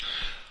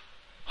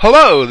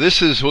Hello,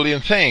 this is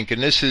William Fink,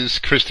 and this is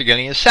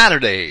Christogenea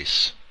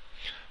Saturdays.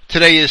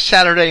 Today is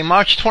Saturday,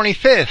 March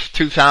 25th,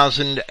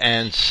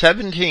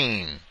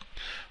 2017.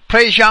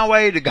 Praise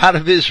Yahweh, the God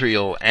of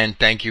Israel, and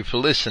thank you for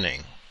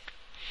listening.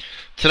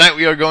 Tonight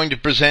we are going to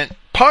present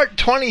part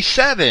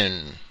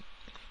 27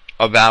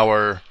 of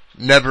our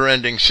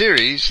never-ending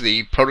series,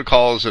 The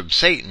Protocols of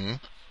Satan.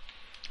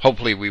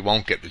 Hopefully we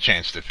won't get the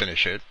chance to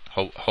finish it.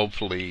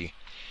 Hopefully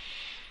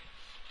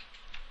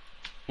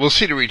we'll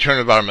see the return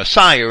of our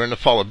Messiah and the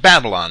fall of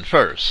Babylon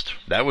first.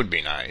 That would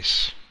be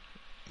nice.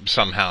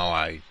 Somehow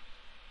I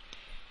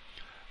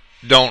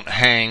don't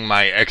hang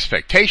my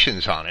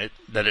expectations on it,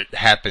 that it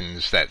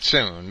happens that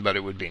soon, but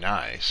it would be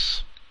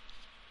nice.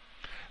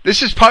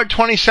 This is part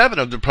 27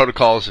 of the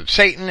Protocols of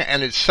Satan,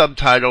 and it's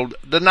subtitled,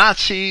 The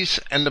Nazis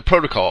and the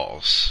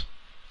Protocols.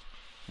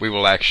 We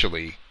will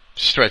actually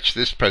stretch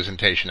this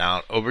presentation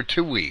out over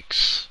 2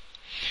 weeks.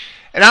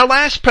 In our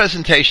last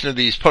presentation of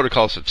these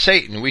Protocols of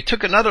Satan, we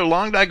took another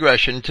long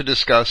digression to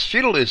discuss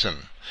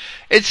feudalism,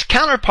 its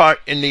counterpart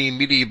in the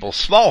medieval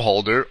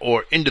smallholder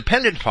or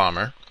independent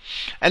farmer,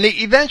 and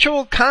the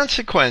eventual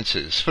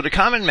consequences for the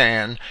common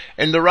man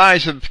in the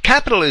rise of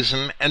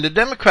capitalism and the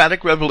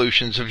democratic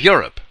revolutions of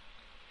Europe.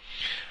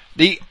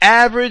 The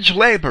average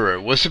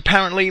laborer was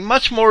apparently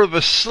much more of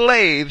a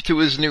slave to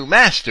his new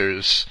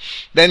masters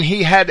than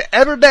he had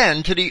ever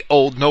been to the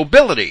old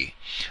nobility,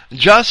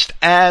 just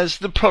as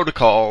the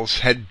protocols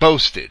had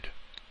boasted.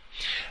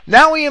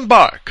 Now we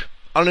embark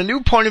on a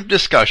new point of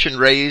discussion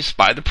raised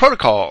by the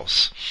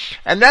protocols,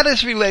 and that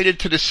is related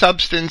to the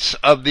substance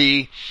of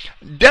the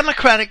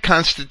democratic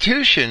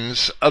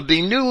constitutions of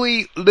the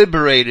newly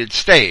liberated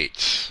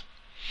states.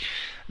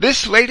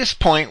 This latest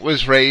point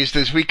was raised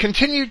as we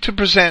continued to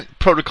present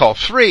Protocol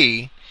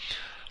 3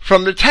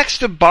 from the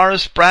text of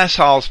Boris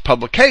Brassal's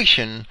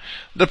publication,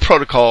 The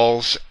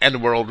Protocols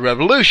and World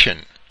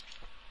Revolution.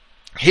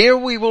 Here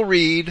we will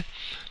read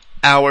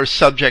our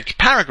subject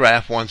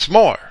paragraph once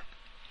more.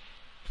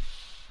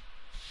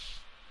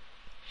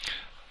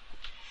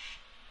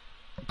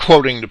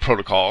 Quoting the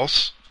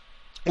Protocols,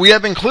 we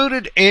have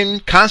included in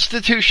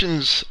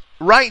constitutions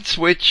rights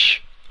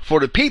which, for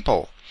the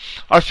people,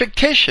 are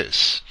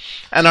fictitious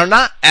and are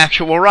not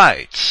actual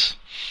rights.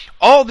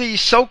 All these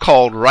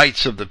so-called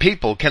rights of the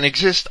people can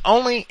exist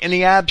only in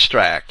the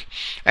abstract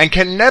and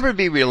can never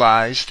be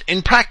realized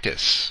in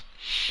practice.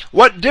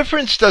 What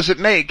difference does it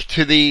make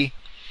to the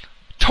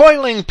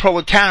toiling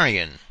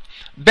proletarian,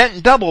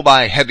 bent double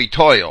by heavy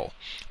toil,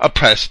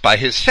 oppressed by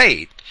his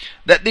fate,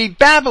 that the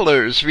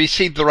babblers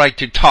receive the right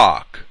to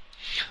talk,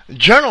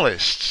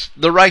 journalists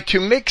the right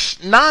to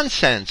mix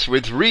nonsense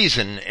with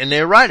reason in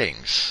their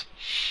writings?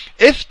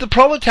 If the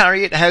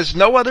proletariat has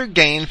no other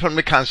gain from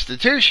the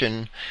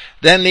Constitution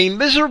than the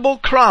miserable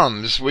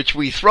crumbs which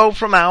we throw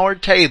from our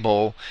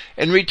table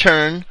in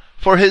return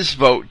for his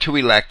vote to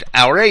elect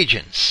our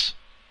agents.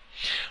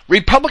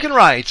 Republican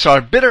rights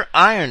are bitter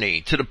irony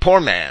to the poor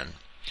man,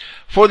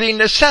 for the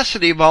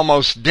necessity of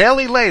almost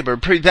daily labor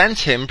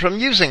prevents him from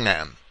using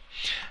them,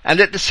 and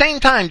at the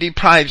same time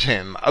deprives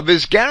him of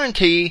his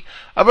guarantee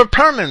of a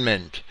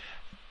permanent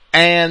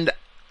and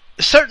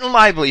certain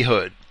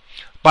livelihood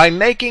by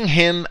making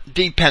him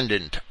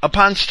dependent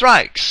upon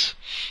strikes,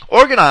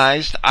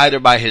 organized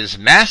either by his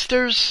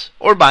masters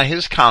or by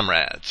his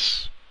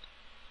comrades.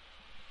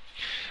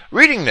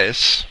 Reading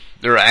this,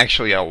 there are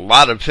actually a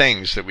lot of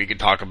things that we could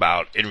talk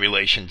about in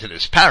relation to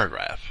this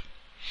paragraph.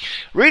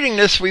 Reading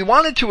this, we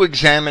wanted to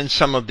examine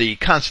some of the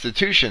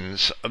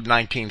constitutions of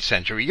 19th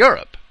century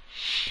Europe,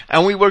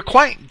 and we were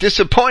quite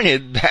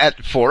disappointed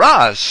that, for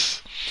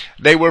us,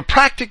 they were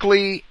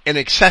practically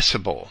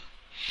inaccessible.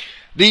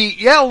 The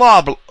Yale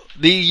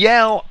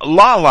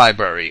Law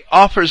Library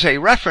offers a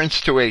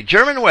reference to a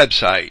German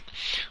website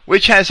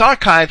which has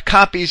archived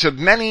copies of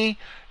many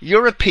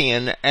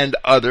European and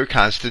other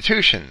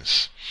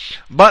constitutions,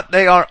 but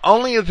they are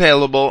only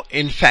available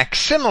in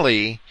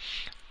facsimile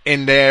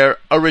in their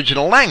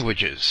original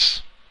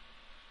languages.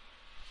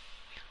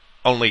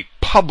 Only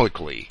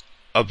publicly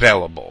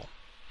available.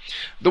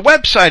 The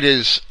website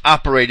is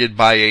operated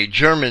by a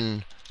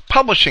German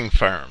publishing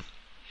firm,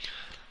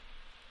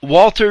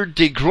 Walter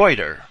de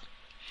Gruyter,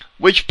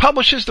 which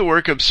publishes the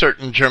work of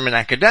certain German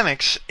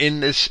academics in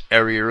this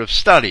area of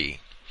study.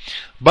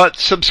 But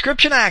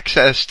subscription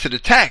access to the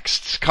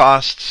texts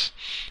costs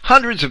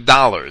hundreds of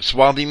dollars,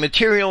 while the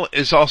material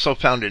is also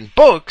found in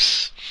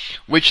books,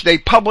 which they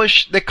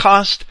publish that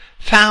cost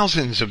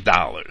thousands of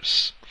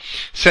dollars.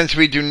 Since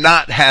we do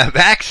not have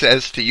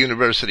access to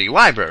university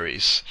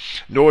libraries,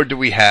 nor do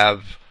we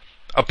have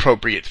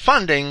appropriate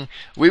funding,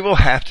 we will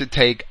have to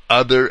take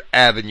other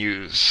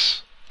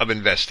avenues of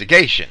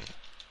investigation.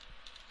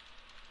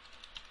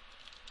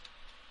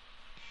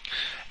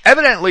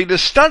 Evidently, the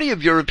study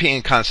of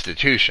European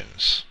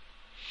constitutions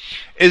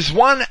is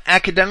one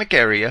academic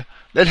area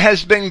that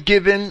has been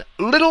given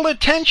little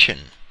attention.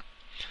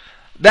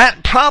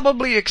 That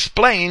probably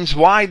explains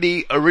why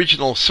the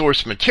original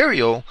source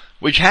material,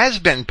 which has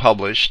been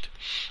published,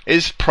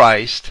 is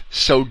priced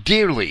so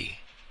dearly.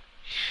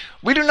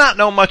 We do not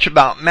know much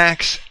about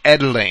Max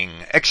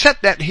Edling,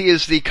 except that he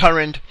is the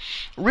current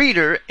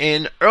reader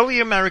in early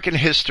American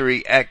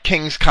history at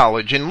King's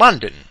College in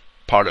London,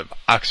 part of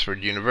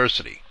Oxford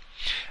University,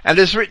 and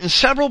has written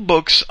several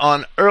books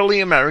on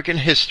early American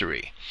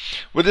history,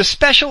 with a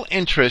special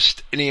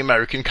interest in the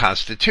American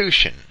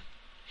Constitution.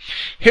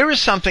 Here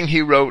is something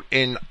he wrote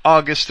in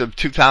August of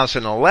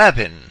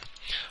 2011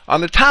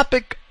 on the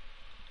topic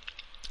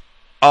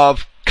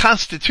of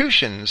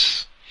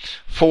constitutions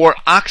for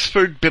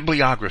Oxford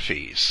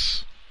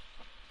Bibliographies,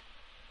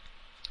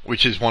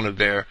 which is one of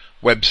their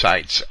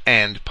websites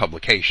and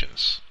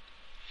publications.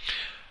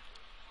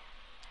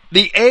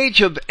 The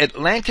age of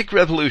Atlantic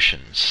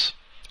revolutions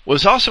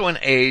was also an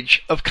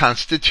age of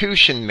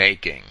constitution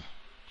making.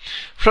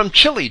 From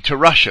Chile to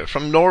Russia,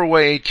 from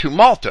Norway to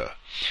Malta,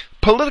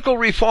 political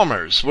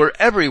reformers were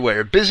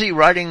everywhere busy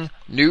writing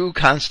new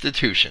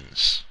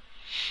constitutions.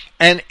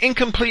 An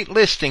incomplete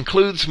list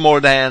includes more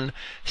than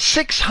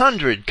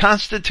 600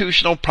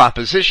 constitutional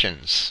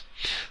propositions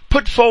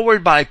put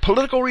forward by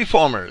political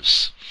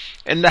reformers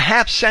in the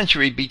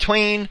half-century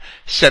between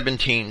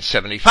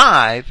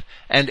 1775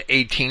 and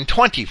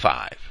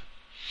 1825.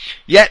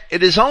 Yet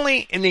it is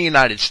only in the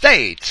United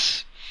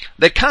States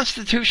that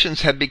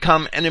constitutions have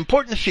become an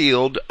important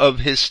field of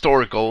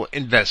historical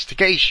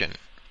investigation.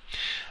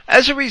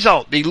 As a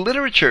result, the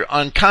literature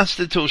on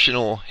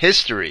constitutional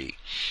history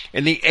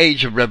in the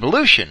Age of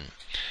Revolution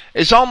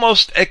is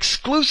almost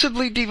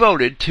exclusively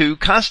devoted to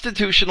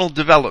constitutional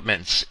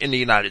developments in the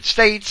United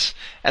States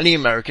and the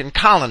American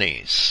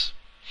colonies.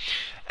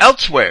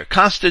 Elsewhere,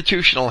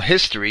 constitutional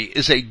history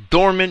is a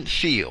dormant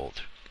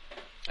field,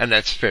 and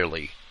that's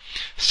fairly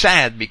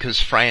sad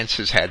because France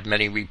has had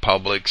many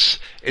republics,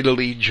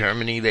 Italy,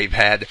 Germany, they've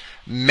had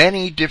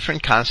many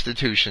different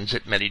constitutions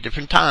at many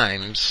different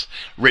times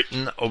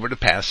written over the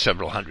past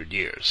several hundred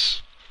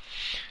years.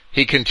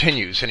 He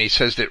continues and he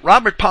says that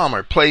Robert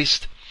Palmer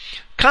placed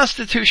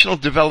constitutional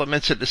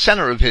developments at the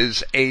center of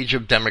his Age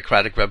of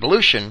Democratic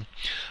Revolution,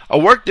 a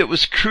work that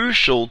was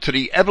crucial to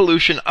the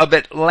evolution of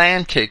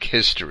Atlantic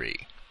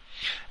history.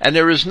 And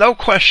there is no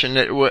question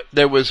that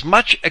there was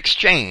much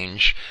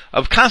exchange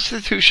of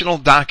constitutional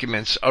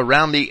documents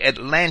around the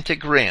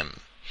Atlantic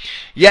Rim.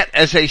 Yet,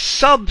 as a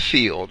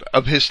subfield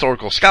of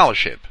historical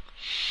scholarship,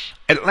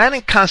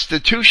 Atlantic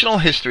constitutional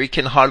history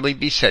can hardly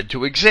be said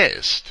to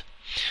exist.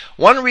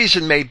 One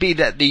reason may be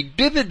that the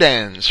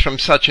dividends from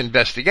such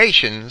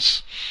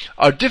investigations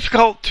are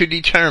difficult to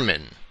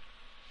determine.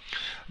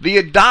 The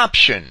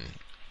adoption,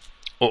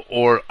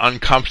 or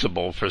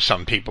uncomfortable for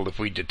some people if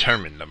we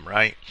determine them,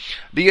 right?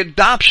 The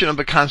adoption of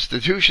a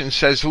constitution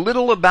says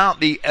little about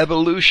the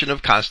evolution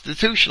of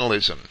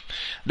constitutionalism.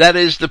 That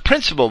is, the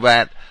principle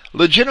that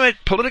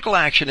legitimate political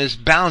action is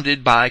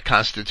bounded by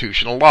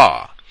constitutional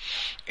law.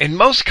 In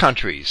most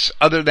countries,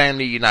 other than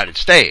the United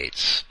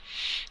States,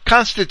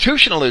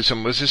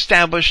 constitutionalism was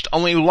established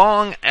only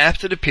long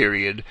after the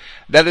period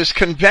that is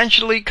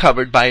conventionally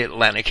covered by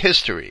Atlantic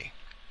history.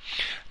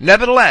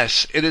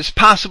 Nevertheless, it is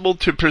possible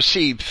to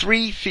perceive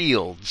three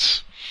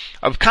fields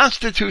of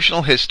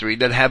constitutional history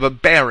that have a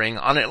bearing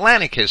on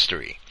Atlantic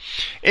history: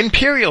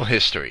 imperial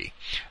history,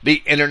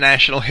 the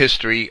international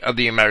history of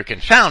the American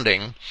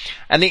founding,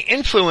 and the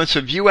influence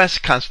of U.S.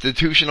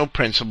 constitutional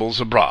principles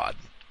abroad.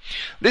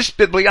 This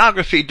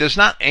bibliography does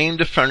not aim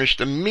to furnish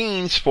the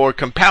means for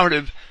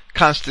comparative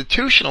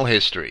constitutional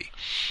history.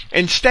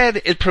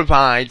 Instead, it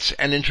provides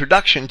an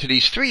introduction to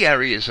these three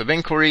areas of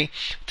inquiry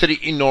to the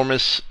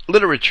enormous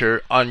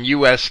literature on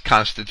U.S.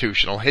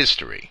 constitutional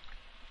history.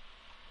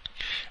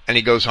 And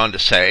he goes on to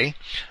say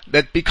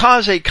that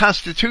because a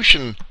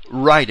constitution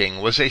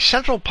writing was a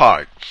central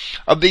part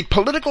of the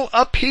political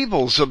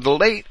upheavals of the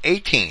late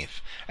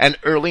 18th and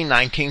early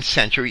 19th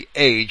century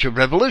age of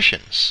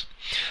revolutions,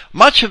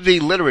 much of the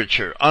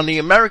literature on the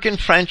American,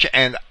 French,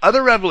 and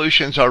other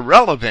revolutions are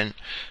relevant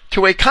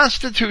to a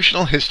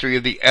constitutional history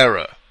of the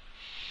era.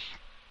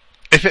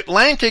 If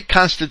Atlantic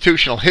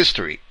constitutional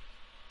history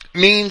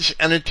means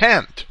an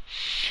attempt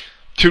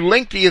to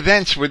link the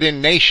events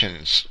within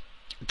nations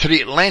to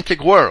the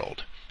Atlantic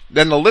world,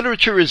 then the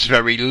literature is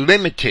very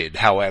limited,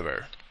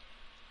 however.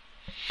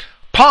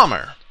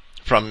 Palmer,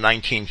 from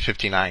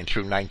 1959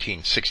 through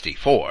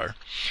 1964,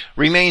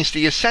 remains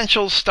the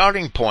essential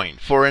starting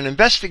point for an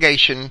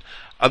investigation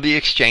of the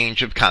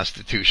exchange of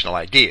constitutional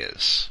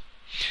ideas.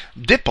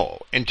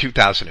 Dipple, in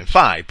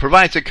 2005,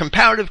 provides a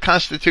comparative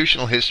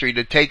constitutional history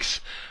that takes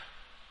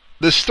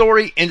the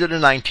story into the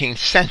 19th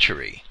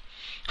century.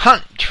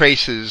 Hunt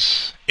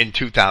traces, in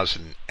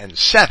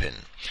 2007,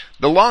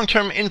 the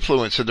long-term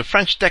influence of the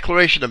French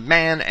Declaration of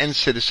Man and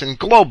Citizen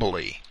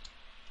globally.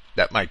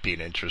 That might be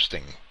an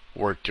interesting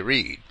work to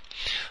read.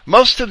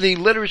 Most of the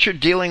literature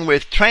dealing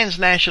with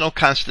transnational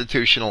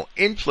constitutional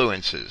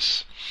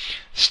influences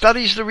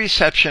studies the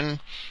reception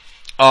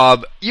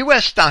of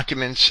U.S.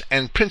 documents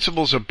and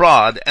principles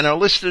abroad and are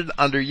listed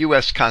under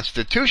U.S.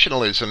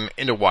 constitutionalism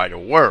in the wider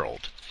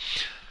world.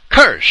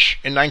 Kirsch,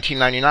 in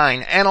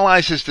 1999,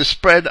 analyzes the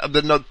spread of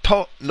the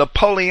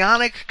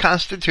Napoleonic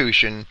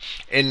Constitution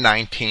in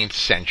 19th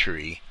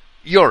century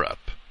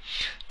Europe.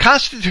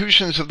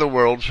 Constitutions of the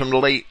World from the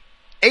late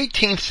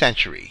 18th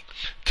century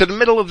to the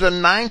middle of the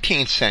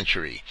 19th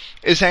century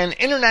is an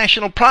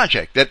international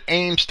project that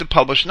aims to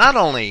publish not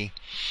only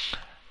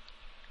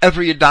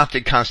every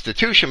adopted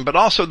constitution, but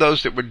also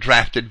those that were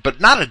drafted but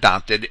not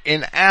adopted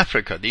in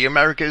Africa, the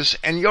Americas,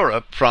 and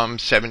Europe from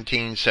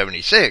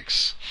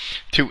 1776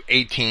 to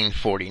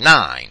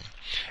 1849.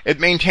 It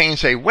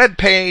maintains a web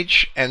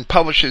page and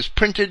publishes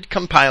printed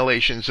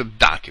compilations of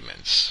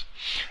documents.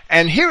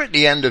 And here at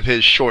the end of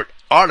his short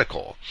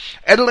article,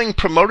 Edling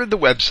promoted the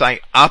website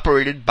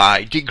operated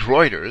by De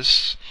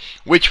Gruyter's,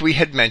 which we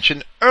had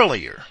mentioned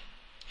earlier.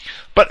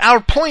 But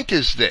our point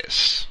is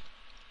this,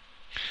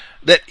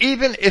 that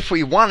even if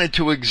we wanted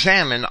to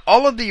examine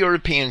all of the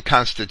European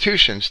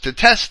constitutions to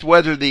test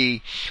whether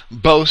the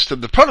boast of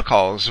the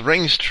protocols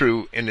rings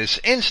true in this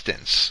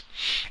instance,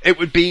 it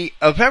would be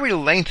a very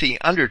lengthy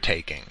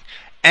undertaking.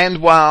 And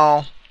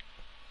while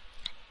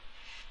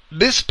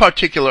this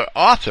particular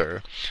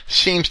author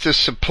seems to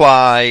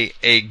supply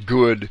a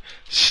good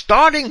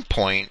starting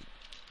point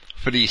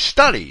for these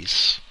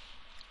studies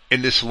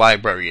in this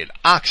library at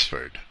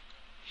Oxford,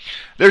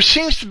 there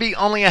seems to be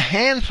only a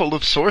handful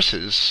of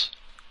sources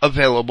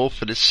available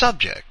for this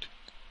subject.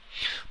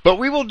 But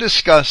we will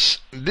discuss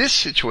this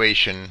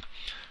situation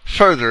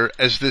further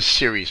as this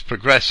series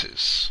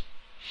progresses.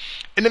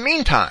 In the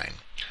meantime,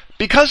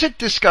 because it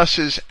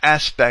discusses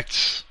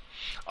aspects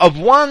of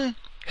one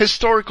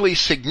historically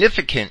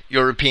significant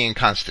European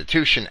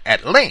constitution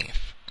at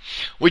length,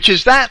 which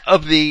is that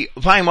of the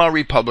Weimar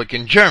Republic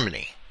in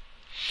Germany,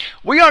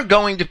 we are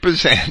going to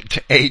present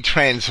a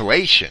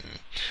translation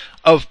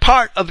of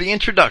part of the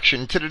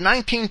introduction to the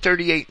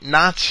 1938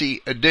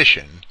 Nazi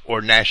edition,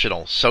 or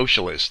National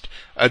Socialist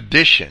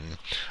edition,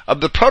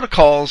 of the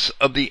Protocols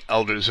of the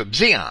Elders of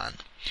Zion,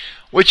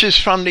 which is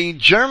from the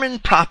German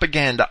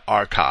Propaganda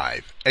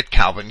Archive at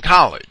Calvin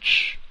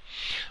College.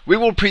 We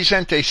will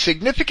present a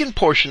significant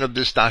portion of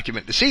this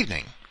document this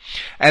evening,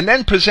 and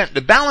then present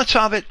the balance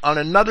of it on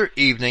another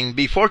evening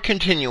before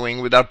continuing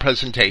with our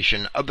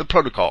presentation of the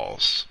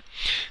protocols.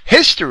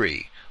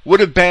 History would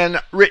have been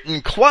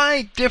written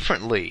quite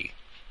differently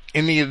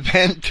in the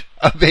event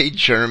of a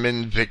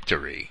German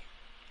victory.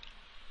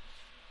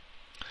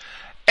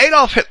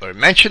 Adolf Hitler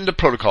mentioned the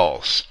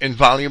protocols in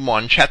Volume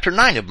 1, Chapter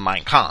 9 of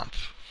Mein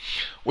Kampf,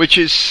 which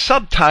is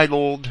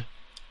subtitled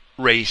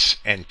Race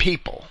and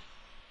People.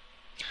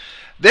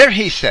 There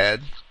he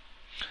said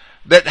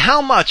that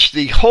how much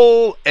the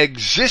whole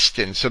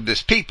existence of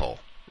this people,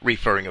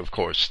 referring of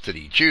course to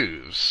the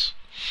Jews,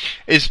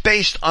 is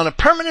based on a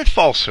permanent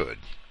falsehood,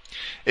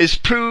 is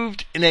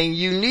proved in a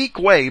unique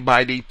way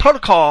by the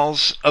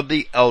Protocols of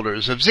the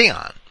Elders of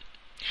Zion,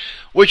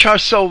 which are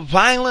so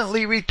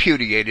violently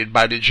repudiated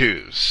by the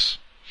Jews.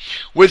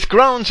 With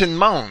groans and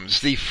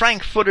moans, the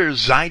Frankfurter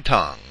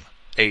Zeitung,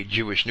 a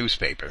Jewish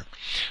newspaper,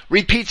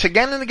 repeats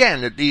again and again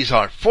that these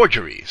are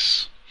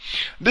forgeries.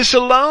 This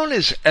alone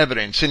is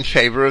evidence in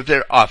favor of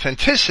their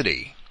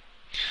authenticity.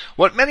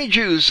 What many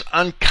Jews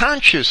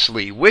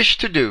unconsciously wish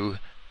to do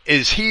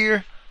is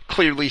here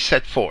clearly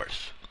set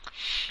forth.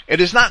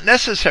 It is not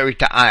necessary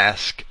to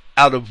ask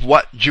out of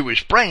what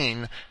Jewish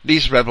brain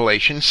these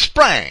revelations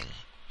sprang,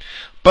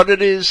 but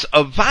what is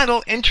of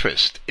vital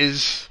interest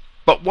is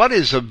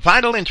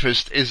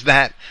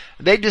that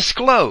they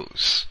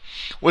disclose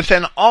with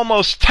an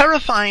almost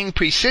terrifying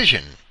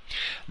precision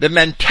the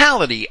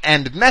mentality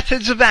and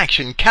methods of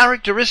action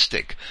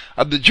characteristic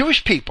of the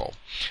Jewish people,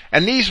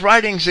 and these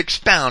writings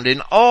expound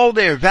in all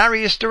their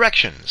various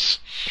directions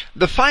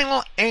the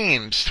final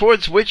aims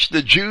towards which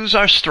the Jews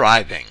are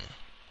striving.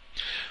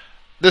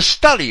 The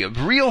study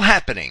of real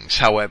happenings,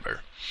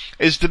 however,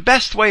 is the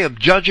best way of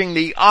judging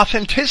the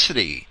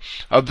authenticity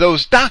of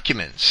those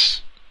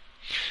documents.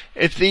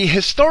 If the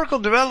historical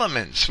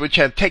developments which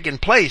have taken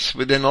place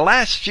within the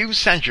last few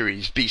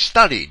centuries be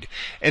studied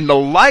in the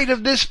light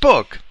of this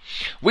book,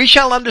 we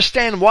shall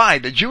understand why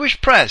the Jewish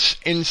press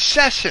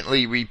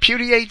incessantly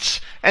repudiates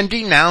and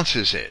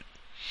denounces it.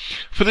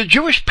 For the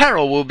Jewish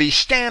peril will be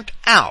stamped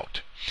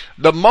out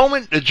the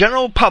moment the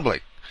general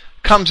public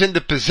comes into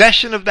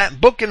possession of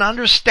that book and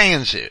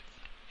understands it.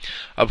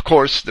 Of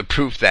course, the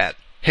proof that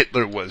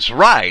Hitler was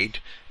right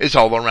is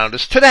all around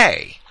us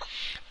today.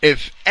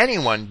 If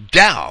anyone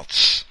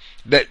doubts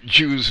that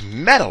Jews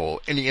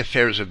meddle in the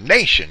affairs of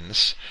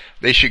nations,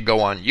 they should go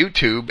on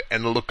YouTube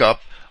and look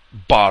up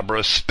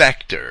Barbara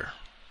Specter.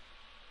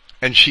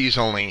 And she's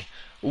only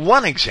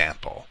one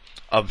example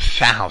of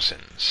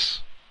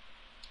thousands.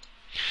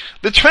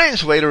 The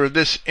translator of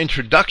this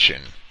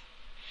introduction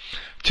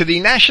to the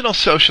National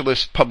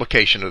Socialist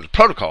publication of the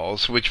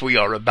Protocols, which we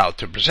are about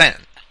to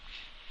present,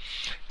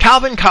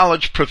 Calvin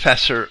College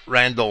professor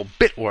Randall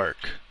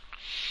Bitwork,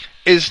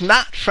 is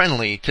not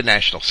friendly to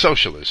National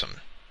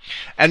Socialism,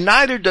 and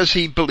neither does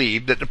he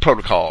believe that the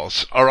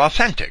Protocols are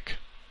authentic,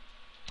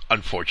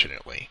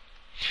 unfortunately.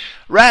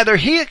 Rather,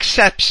 he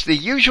accepts the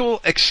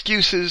usual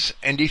excuses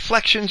and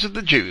deflections of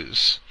the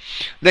Jews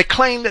that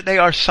claim that they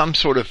are some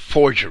sort of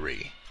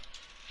forgery.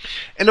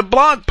 In a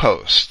blog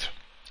post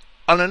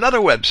on another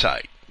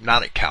website,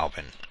 not at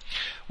Calvin,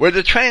 where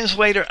the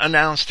translator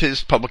announced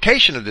his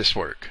publication of this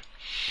work.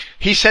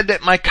 He said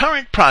that my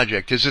current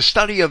project is a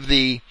study of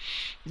the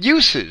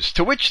uses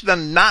to which the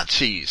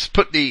Nazis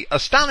put the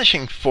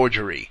astonishing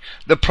forgery,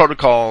 the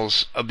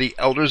Protocols of the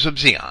Elders of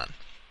Zion.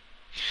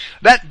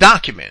 That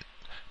document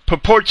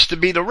purports to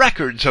be the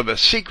records of a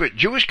secret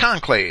Jewish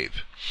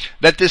conclave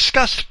that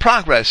discussed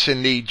progress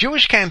in the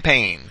Jewish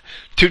campaign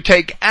to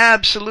take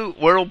absolute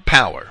world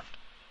power.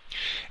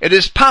 It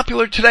is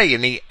popular today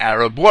in the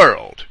Arab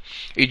world.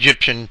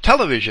 Egyptian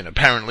television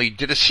apparently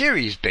did a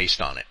series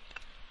based on it.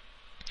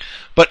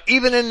 But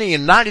even in the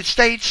United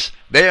States,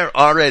 there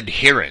are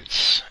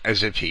adherents,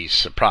 as if he's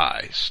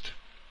surprised.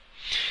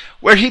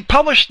 Where he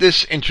published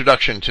this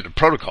introduction to the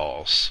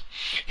protocols,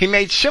 he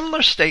made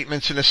similar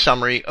statements in a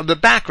summary of the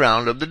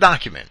background of the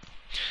document,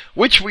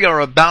 which we are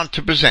about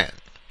to present.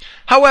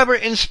 However,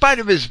 in spite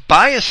of his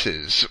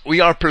biases, we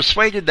are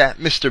persuaded that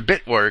Mr.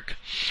 Bitwork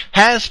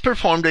has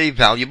performed a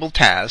valuable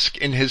task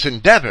in his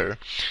endeavor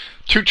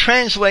to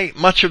translate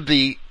much of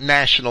the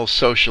National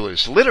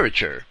Socialist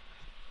literature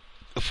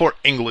for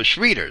English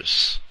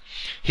readers.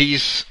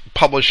 He's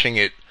publishing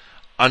it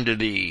under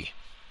the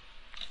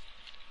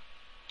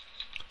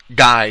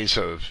guise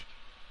of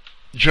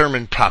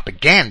German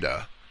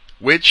propaganda,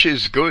 which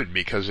is good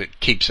because it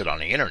keeps it on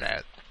the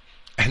internet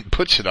and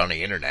puts it on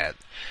the internet.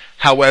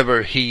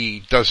 However,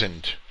 he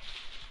doesn't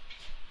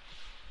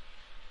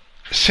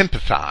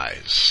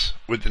sympathize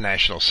with the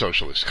National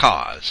Socialist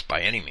cause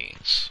by any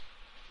means.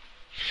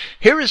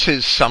 Here is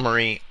his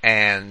summary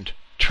and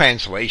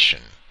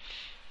translation.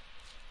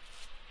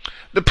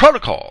 The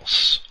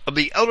Protocols of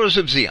the Elders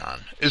of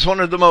Zion is one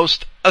of the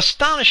most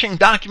astonishing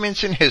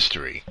documents in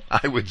history.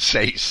 I would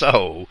say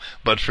so,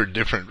 but for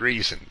different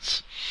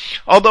reasons.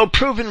 Although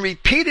proven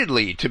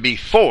repeatedly to be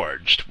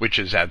forged, which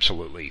is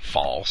absolutely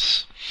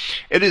false,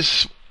 it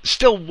is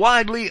still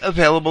widely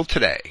available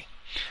today,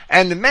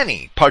 and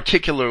many,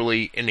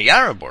 particularly in the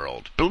Arab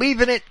world, believe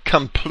in it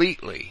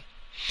completely.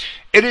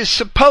 It is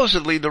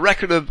supposedly the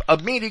record of a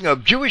meeting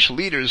of Jewish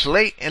leaders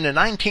late in the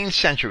 19th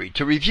century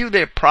to review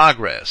their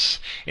progress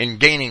in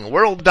gaining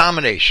world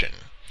domination.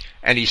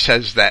 And he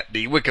says that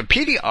the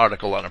Wikipedia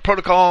article on the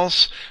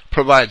protocols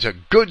provides a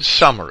good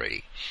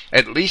summary.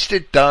 At least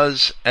it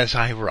does as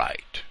I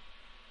write.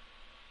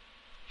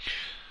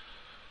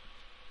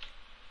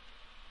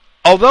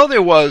 Although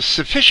there was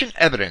sufficient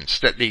evidence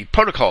that the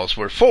protocols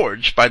were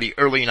forged by the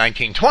early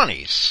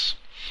 1920s,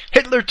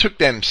 Hitler took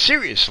them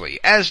seriously,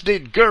 as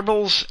did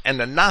Goebbels and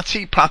the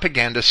Nazi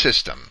propaganda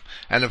system.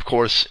 And of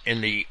course, in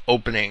the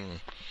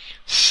opening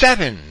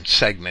 7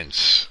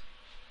 segments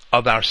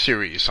of our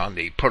series on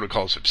the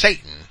Protocols of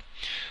Satan,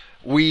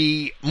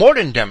 we more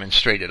than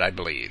demonstrated, I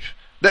believe,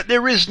 that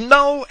there is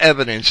no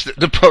evidence that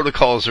the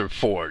protocols are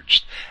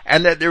forged,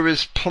 and that there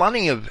is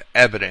plenty of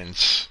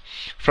evidence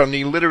from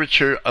the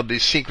literature of the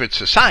secret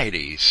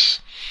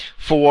societies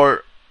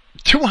for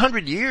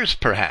 200 years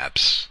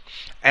perhaps,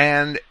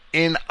 and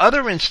in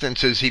other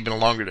instances even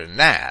longer than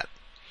that,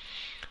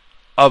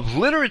 of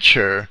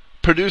literature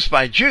produced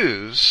by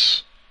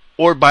Jews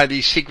or by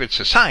these secret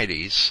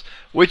societies,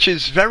 which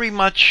is very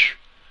much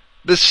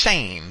the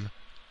same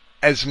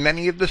as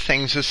many of the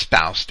things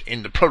espoused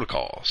in the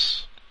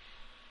protocols.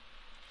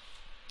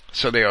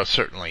 So they are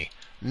certainly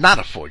not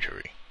a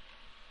forgery.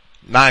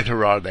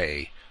 Neither are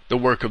they the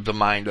work of the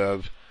mind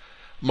of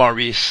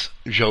Maurice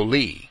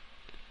Joly.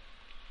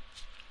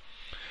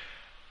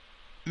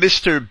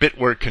 Mr.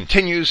 Bitwork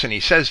continues, and he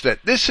says that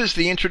this is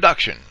the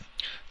introduction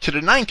to the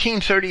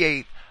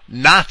 1938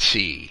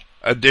 Nazi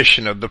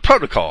edition of the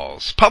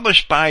Protocols,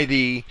 published by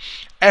the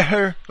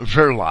Eher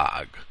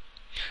Verlag,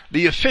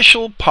 the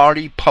official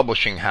party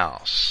publishing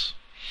house.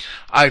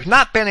 I've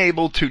not been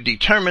able to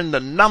determine the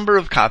number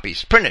of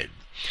copies printed,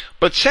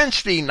 but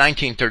since the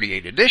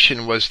 1938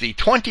 edition was the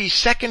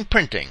 22nd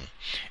printing,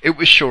 it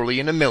was surely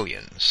in the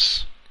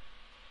millions.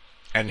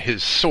 And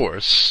his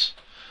source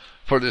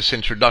for this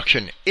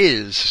introduction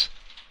is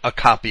a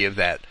copy of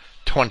that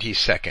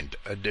 22nd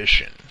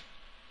edition.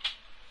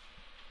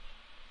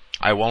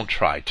 I won't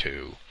try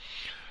to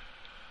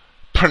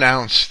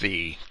pronounce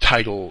the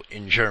title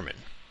in German.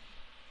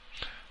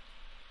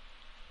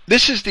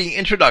 This is the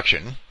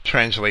introduction,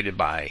 translated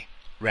by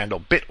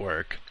Randall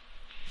Bitwork,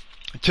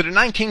 to the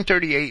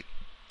 1938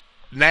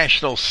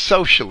 National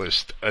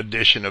Socialist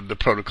edition of the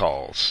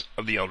Protocols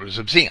of the Elders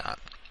of Zion.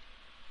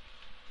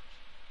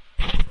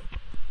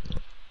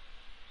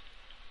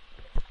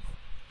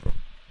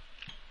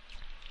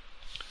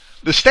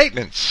 The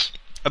statements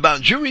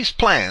about Jewry's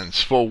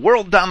plans for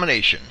world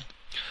domination,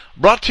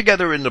 brought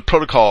together in the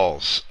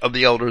Protocols of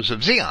the Elders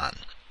of Zion,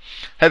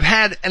 have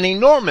had an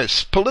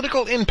enormous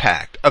political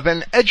impact of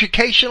an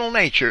educational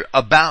nature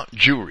about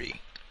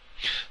Jewry.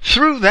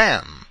 Through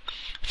them,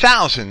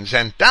 thousands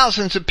and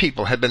thousands of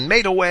people have been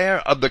made aware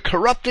of the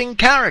corrupting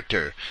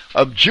character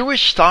of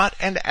Jewish thought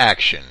and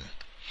action.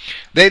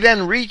 They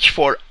then reach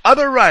for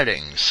other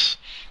writings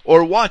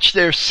or watch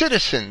their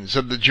citizens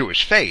of the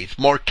Jewish faith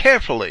more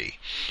carefully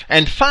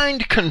and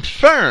find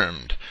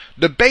confirmed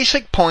the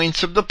basic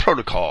points of the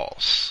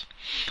protocols.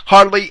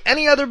 Hardly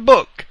any other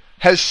book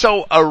has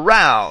so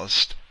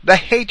aroused the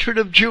hatred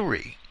of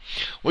Jewry,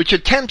 which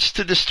attempts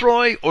to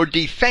destroy or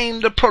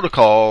defame the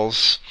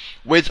protocols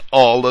with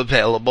all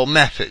available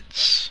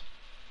methods.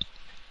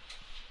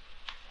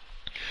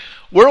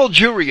 World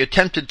Jewry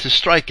attempted to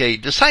strike a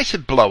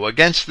decisive blow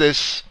against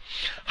this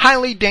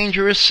highly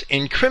dangerous,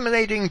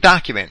 incriminating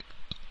document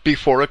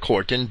before a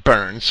court in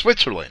Bern,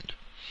 Switzerland.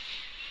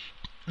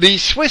 The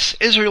Swiss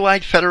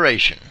Israelite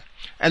Federation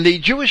and the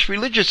Jewish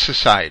Religious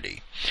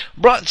Society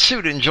brought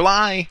suit in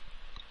July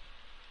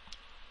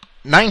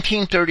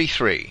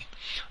 1933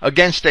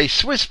 against a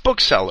Swiss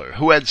bookseller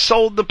who had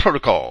sold the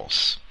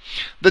protocols.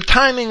 The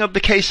timing of the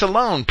case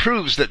alone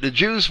proves that the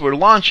Jews were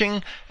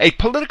launching a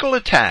political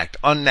attack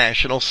on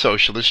National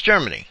Socialist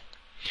Germany.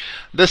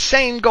 The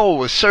same goal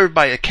was served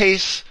by a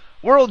case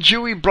World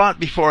Jewry brought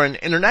before an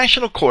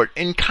international court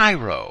in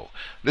Cairo,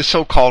 the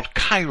so-called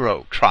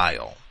Cairo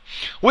trial,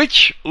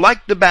 which,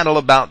 like the battle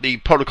about the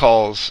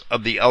protocols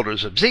of the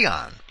Elders of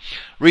Zion,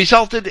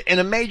 resulted in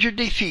a major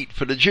defeat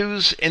for the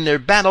Jews in their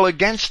battle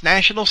against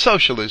National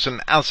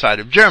Socialism outside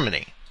of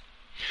Germany.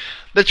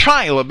 The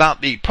trial about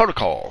the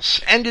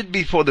protocols ended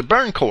before the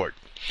Bern court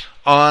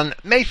on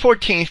May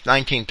 14,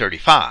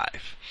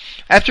 1935,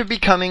 after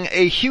becoming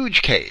a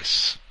huge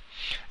case.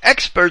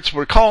 Experts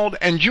were called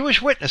and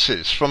Jewish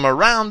witnesses from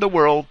around the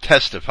world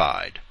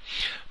testified.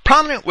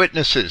 Prominent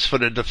witnesses for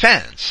the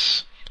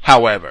defense,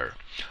 however,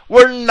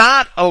 were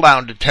not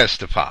allowed to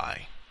testify.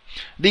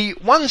 The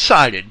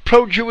one-sided,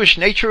 pro-Jewish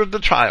nature of the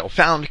trial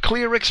found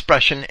clear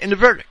expression in the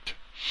verdict.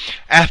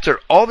 After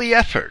all the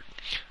effort,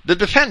 the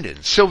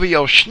defendant,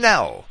 Silvio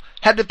Schnell,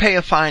 had to pay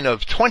a fine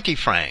of 20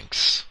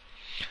 francs,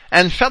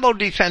 and fellow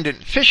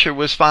defendant Fischer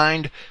was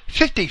fined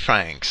 50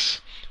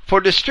 francs for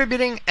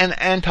distributing an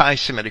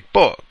anti-Semitic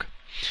book.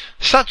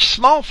 Such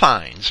small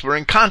fines were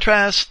in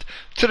contrast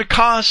to the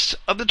costs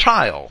of the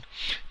trial,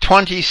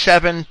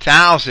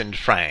 27,000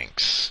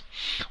 francs,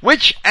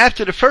 which,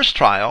 after the first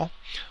trial,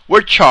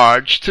 were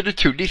charged to the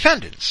two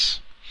defendants.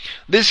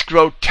 This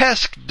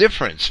grotesque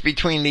difference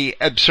between the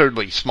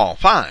absurdly small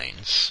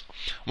fines,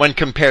 when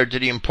compared to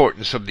the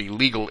importance of the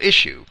legal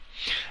issue,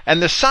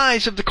 and the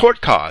size of the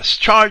court costs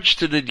charged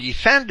to the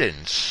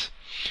defendants,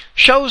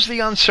 shows the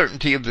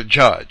uncertainty of the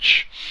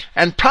judge,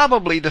 and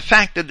probably the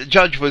fact that the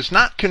judge was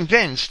not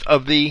convinced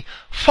of the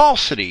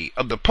falsity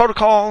of the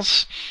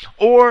protocols,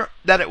 or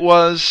that it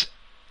was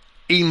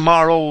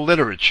immoral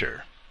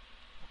literature.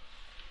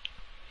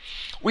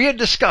 We had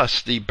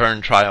discussed the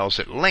Bern trials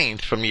at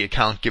length from the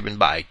account given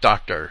by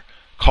Dr.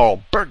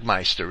 Karl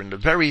Bergmeister in the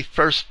very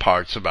first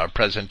parts of our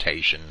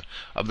presentation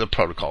of the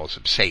Protocols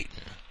of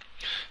Satan.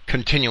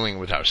 Continuing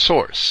with our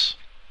source.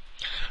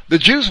 The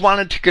Jews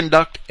wanted to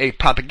conduct a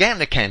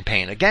propaganda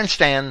campaign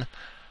against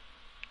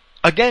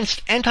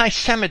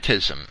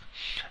anti-Semitism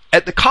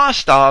at the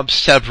cost of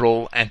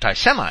several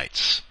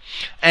anti-Semites,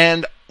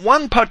 and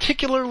one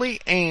particularly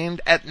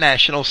aimed at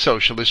National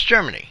Socialist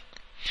Germany.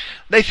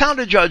 They found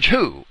a judge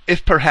who,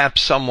 if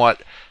perhaps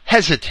somewhat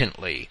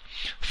hesitantly,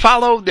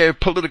 followed their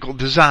political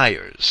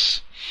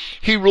desires.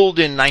 He ruled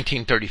in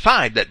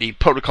 1935 that the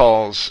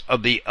Protocols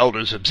of the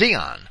Elders of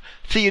Zion,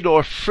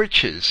 Theodor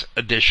Fritzsch's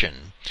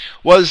edition,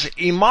 was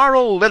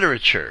immoral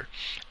literature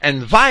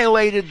and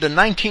violated the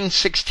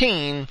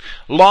 1916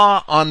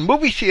 law on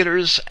movie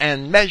theaters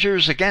and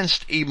measures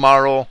against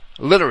immoral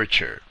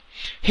literature.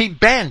 He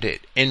banned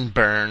it in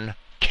Bern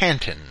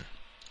Canton.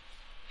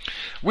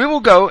 We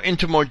will go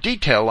into more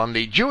detail on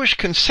the Jewish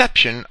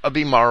conception of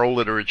immoral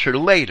literature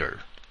later,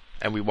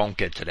 and we won't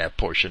get to that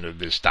portion of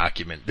this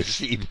document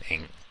this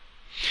evening.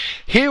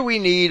 Here we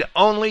need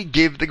only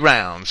give the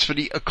grounds for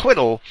the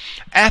acquittal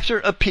after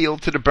appeal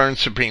to the Bern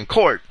Supreme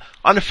Court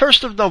on the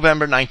 1st of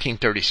November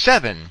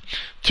 1937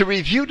 to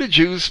review the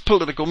Jews'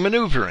 political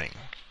maneuvering.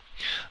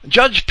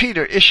 Judge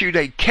Peter issued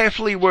a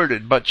carefully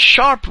worded but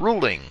sharp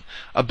ruling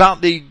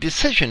about the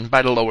decision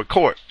by the lower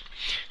court.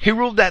 He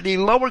ruled that the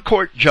lower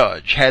court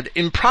judge had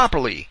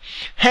improperly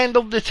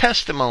handled the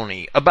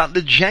testimony about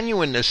the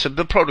genuineness of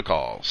the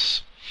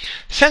protocols.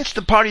 Since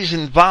the parties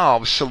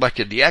involved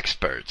selected the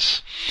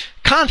experts,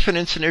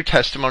 confidence in their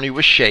testimony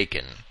was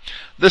shaken.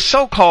 The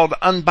so-called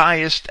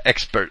unbiased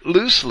expert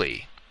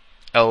Loosli,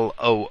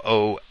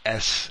 L-O-O-S-L-I,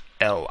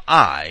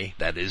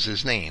 that is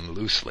his name,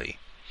 Loosli,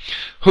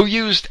 who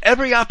used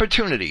every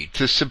opportunity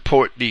to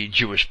support the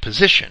Jewish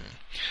position,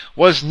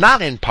 was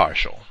not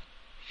impartial.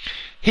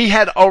 He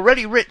had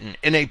already written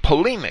in a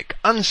polemic,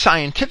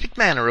 unscientific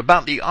manner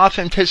about the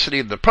authenticity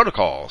of the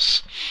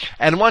protocols,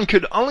 and one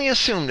could only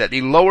assume that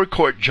the lower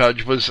court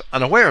judge was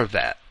unaware of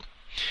that.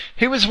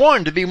 He was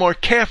warned to be more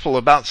careful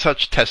about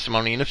such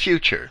testimony in the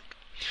future.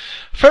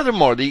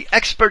 Furthermore, the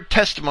expert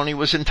testimony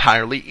was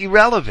entirely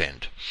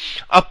irrelevant.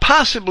 A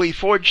possibly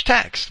forged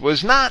text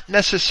was not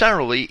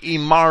necessarily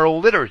immoral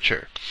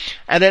literature,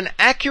 and an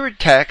accurate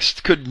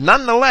text could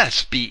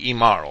nonetheless be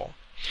immoral.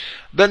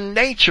 The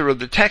nature of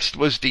the text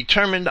was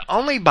determined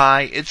only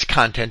by its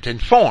content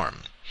and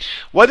form.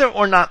 Whether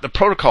or not the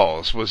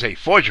protocols was a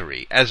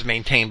forgery, as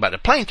maintained by the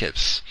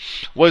plaintiffs,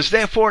 was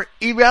therefore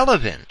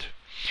irrelevant.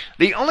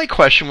 The only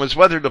question was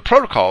whether the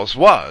Protocols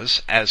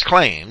was, as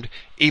claimed,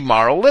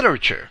 immoral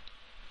literature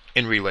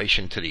in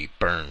relation to the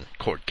Berne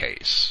court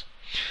case.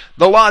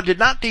 The law did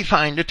not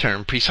define the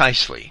term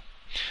precisely.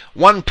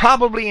 One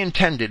probably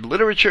intended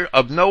literature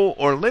of no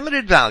or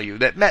limited value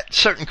that met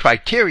certain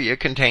criteria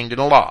contained in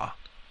the law.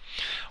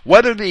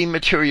 Whether the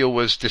material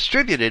was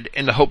distributed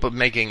in the hope of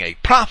making a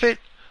profit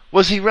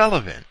was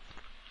irrelevant.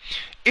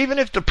 Even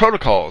if the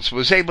Protocols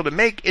was able to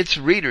make its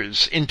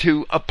readers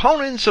into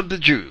opponents of the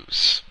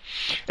Jews,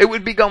 it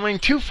would be going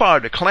too far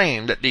to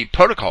claim that the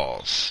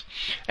Protocols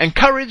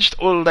encouraged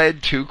or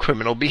led to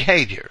criminal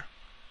behavior.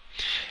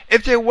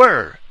 If there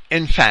were,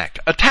 in fact,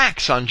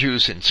 attacks on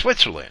Jews in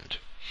Switzerland,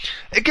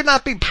 it could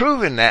not be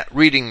proven that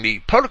reading the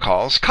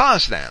Protocols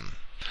caused them,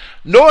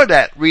 nor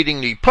that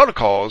reading the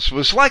Protocols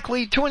was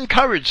likely to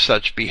encourage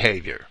such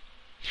behavior.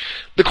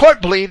 The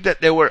court believed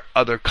that there were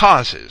other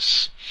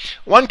causes.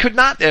 One could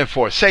not,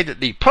 therefore, say that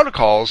the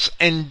Protocols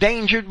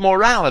endangered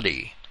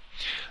morality.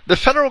 The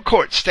federal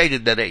court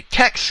stated that a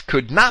text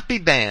could not be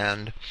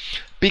banned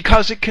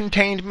because it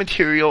contained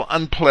material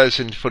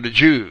unpleasant for the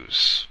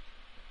Jews.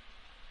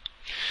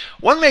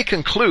 One may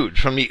conclude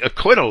from the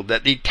acquittal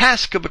that the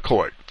task of the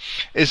court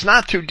is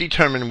not to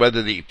determine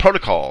whether the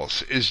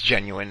Protocols is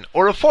genuine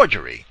or a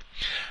forgery.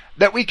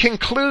 That we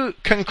conclude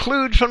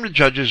from the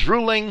judge's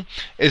ruling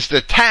is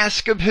the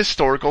task of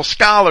historical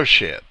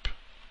scholarship.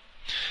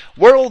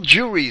 World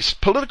Jewry's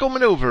political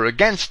maneuver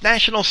against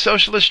National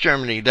Socialist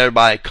Germany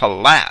thereby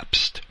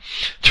collapsed.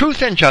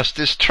 Truth and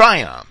justice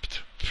triumphed,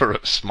 for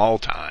a small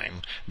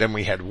time. Then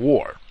we had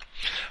war.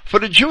 For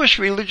the Jewish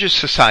Religious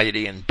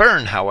Society in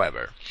Berne,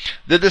 however,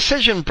 the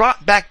decision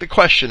brought back the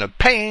question of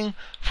paying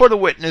for the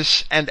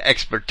witness and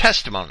expert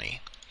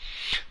testimony.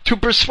 To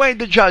persuade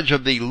the judge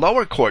of the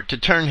lower court to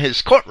turn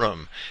his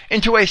courtroom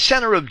into a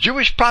center of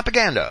Jewish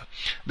propaganda,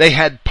 they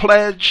had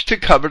pledged to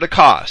cover the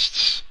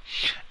costs.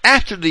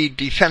 After the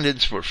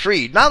defendants were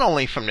freed not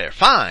only from their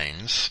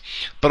fines,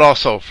 but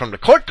also from the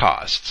court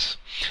costs,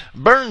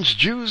 Berne's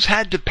Jews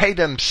had to pay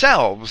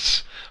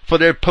themselves for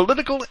their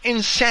political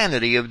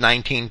insanity of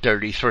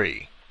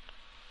 1933.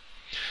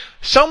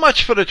 So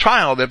much for the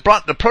trial that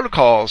brought the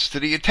Protocols to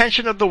the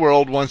attention of the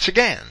world once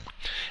again,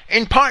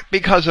 in part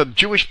because of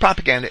Jewish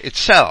propaganda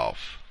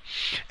itself.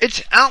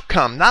 Its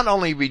outcome not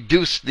only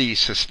reduced the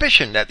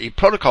suspicion that the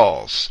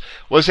Protocols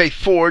was a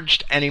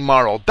forged and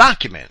immoral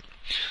document,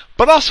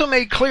 but also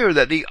made clear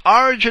that the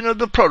origin of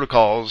the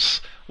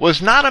Protocols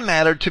was not a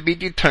matter to be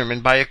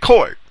determined by a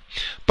court,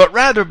 but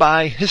rather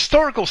by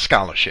historical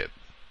scholarship.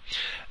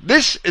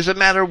 This is a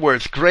matter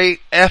worth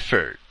great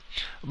effort,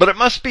 but it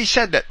must be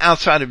said that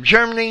outside of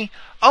Germany,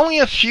 only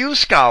a few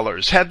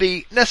scholars have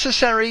the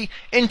necessary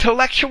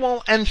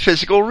intellectual and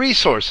physical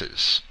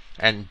resources,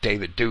 and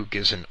David Duke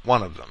isn't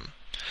one of them.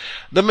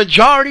 The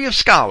majority of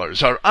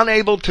scholars are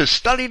unable to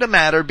study the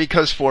matter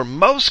because for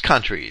most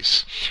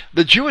countries,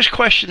 the Jewish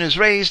question is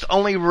raised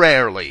only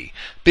rarely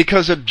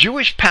because of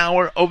Jewish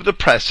power over the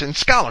press and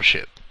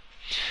scholarship.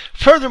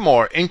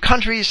 Furthermore, in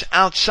countries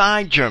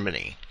outside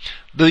Germany,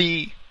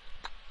 the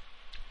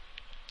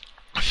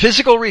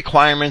physical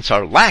requirements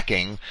are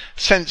lacking,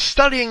 since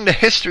studying the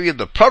history of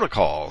the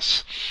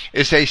Protocols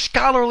is a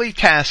scholarly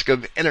task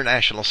of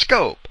international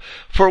scope,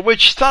 for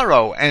which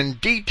thorough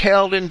and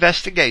detailed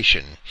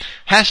investigation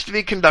has to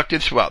be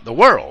conducted throughout the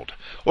world,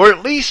 or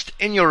at least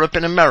in Europe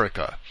and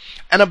America.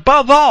 And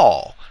above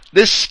all,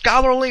 this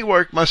scholarly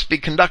work must be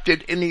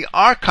conducted in the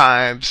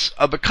archives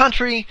of a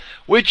country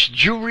which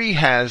Jewry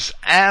has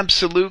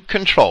absolute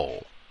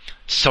control,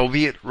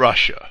 Soviet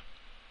Russia.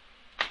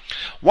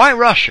 Why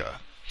Russia?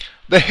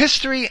 The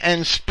history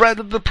and spread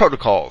of the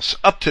Protocols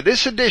up to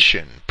this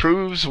edition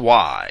proves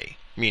why,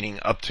 meaning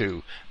up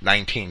to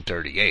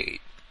 1938.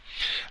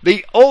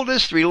 The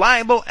oldest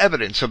reliable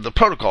evidence of the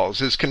Protocols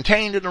is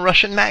contained in a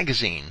Russian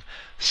magazine,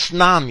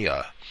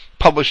 Znamya,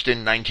 published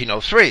in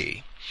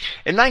 1903.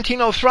 In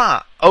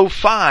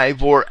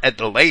 1905, or at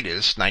the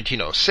latest,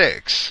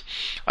 1906,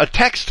 a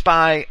text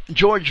by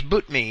George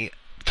Butmi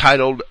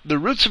titled The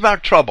Roots of Our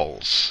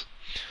Troubles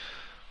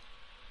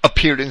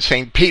appeared in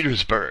St.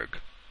 Petersburg.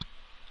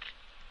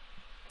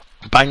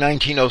 By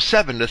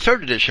 1907, the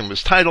third edition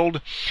was titled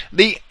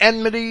The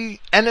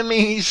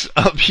Enemies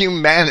of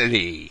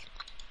Humanity.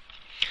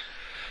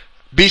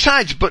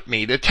 Besides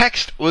Butmi, the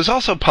text was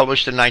also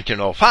published in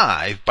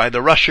 1905 by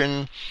the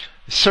Russian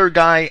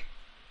Sergei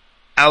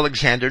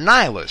Alexander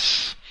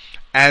Nilus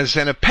as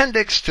an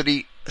appendix to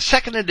the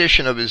second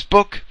edition of his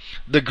book,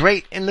 The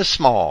Great and the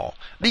Small,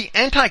 The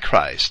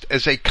Antichrist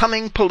as a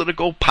Coming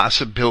Political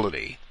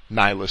Possibility.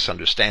 Nihilus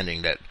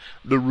understanding that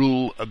the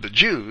rule of the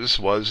Jews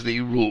was the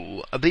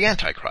rule of the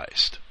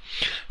Antichrist.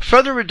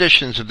 Further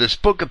editions of this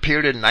book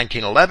appeared in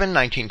 1911,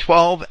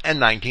 1912,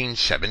 and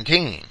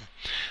 1917.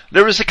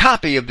 There is a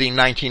copy of the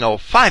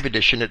 1905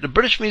 edition at the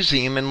British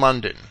Museum in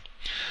London.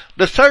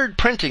 The third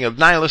printing of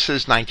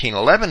Nihilus's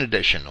 1911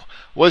 edition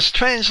was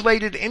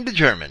translated into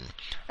German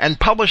and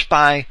published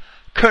by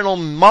Colonel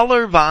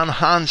Muller von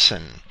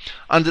Hansen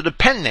under the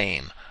pen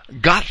name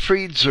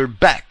Gottfried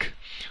Zerbeck,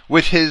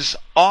 with his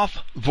Auf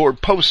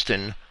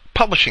Vorposten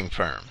publishing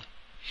firm.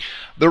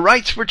 the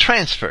rights were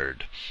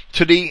transferred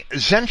to the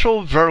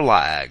Zentrale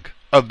Verlag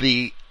of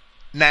the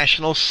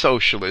National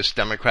Socialist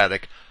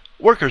Democratic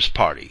Workers'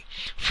 Party,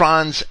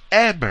 Franz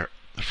Eher,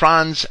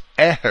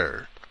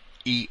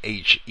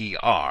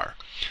 E-H-E-R,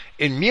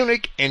 in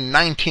Munich in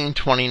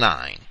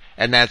 1929,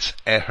 and that's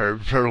Eher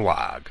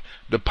Verlag,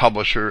 the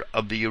publisher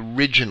of the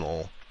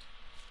original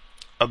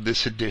of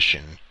this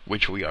edition,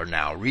 which we are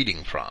now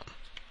reading from.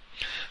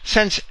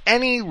 Since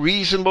any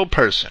reasonable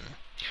person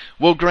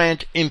will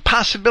grant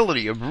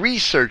impossibility of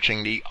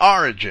researching the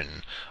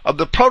origin of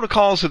the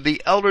protocols of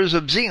the elders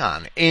of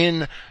Zion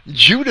in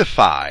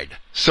Judified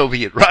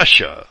Soviet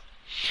Russia,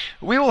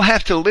 we will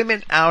have to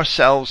limit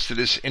ourselves to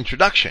this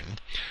introduction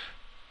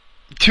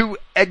to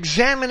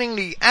examining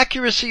the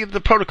accuracy of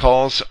the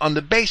protocols on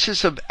the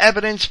basis of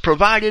evidence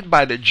provided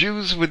by the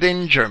Jews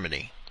within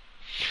Germany.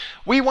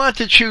 We want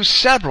to choose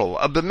several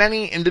of the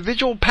many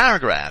individual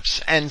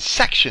paragraphs and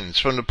sections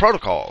from the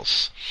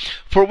protocols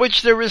for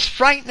which there is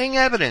frightening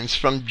evidence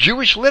from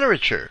Jewish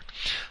literature,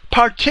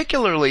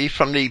 particularly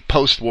from the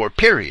post-war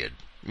period,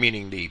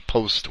 meaning the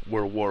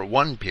post-World War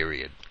I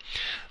period,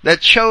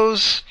 that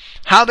shows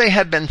how they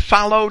have been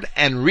followed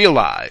and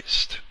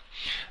realized.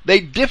 They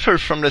differ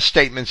from the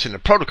statements in the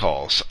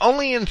protocols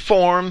only in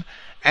form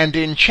and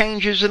in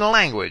changes in the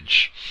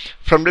language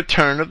from the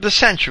turn of the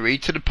century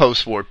to the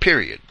post-war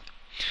period.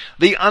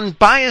 The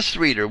unbiased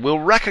reader will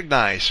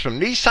recognize from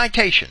these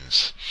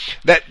citations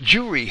that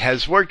Jewry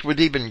has worked with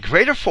even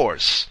greater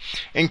force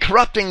in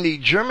corrupting the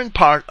German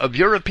part of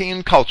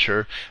European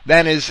culture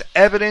than is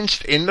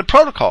evidenced in the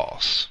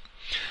protocols.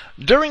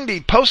 During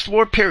the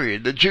post-war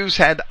period, the Jews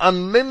had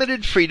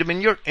unlimited freedom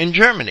in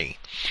Germany,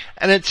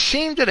 and it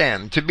seemed to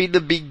them to be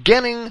the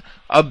beginning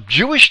of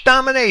Jewish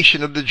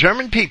domination of the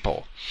German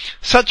people,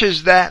 such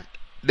as that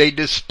they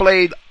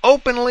displayed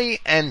openly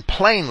and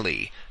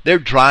plainly their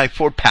drive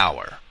for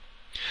power.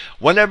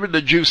 Whenever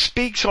the Jew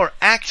speaks or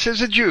acts as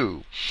a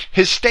Jew,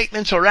 his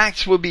statements or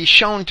acts will be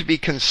shown to be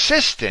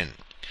consistent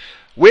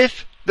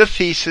with the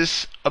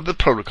thesis of the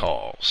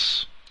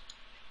protocols.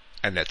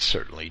 And that's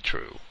certainly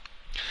true.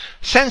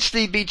 Since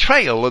the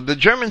betrayal of the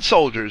German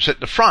soldiers at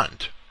the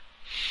front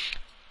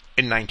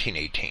in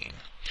 1918,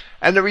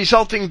 and the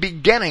resulting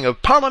beginning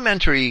of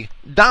parliamentary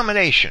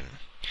domination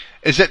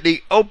is at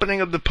the opening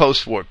of the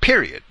post-war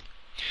period,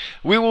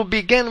 we will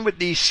begin with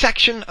the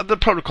section of the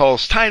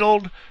protocols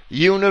titled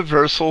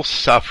Universal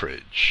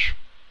Suffrage.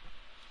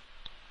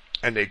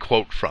 And they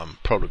quote from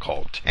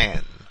Protocol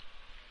 10.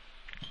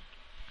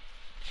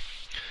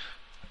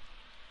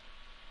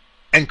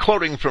 And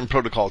quoting from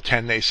Protocol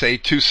 10, they say,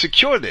 to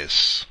secure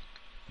this,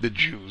 the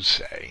Jews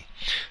say,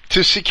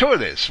 to secure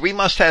this, we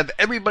must have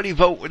everybody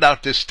vote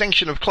without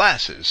distinction of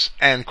classes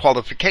and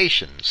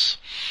qualifications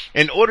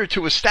in order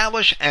to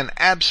establish an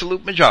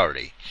absolute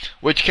majority,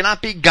 which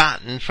cannot be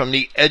gotten from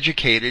the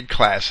educated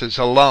classes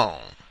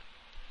alone.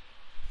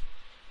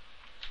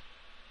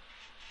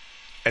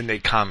 And they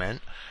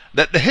comment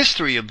that the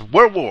history of the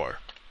World War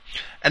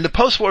and the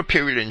post-war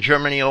period in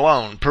Germany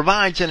alone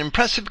provides an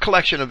impressive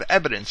collection of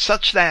evidence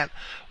such that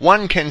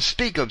one can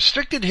speak of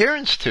strict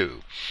adherence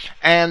to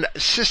and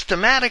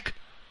systemic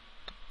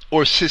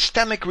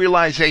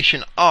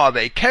realization of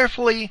a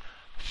carefully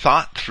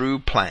thought-through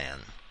plan.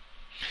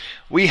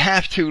 We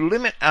have to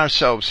limit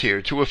ourselves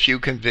here to a few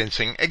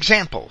convincing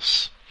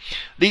examples.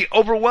 The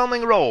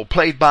overwhelming role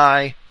played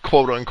by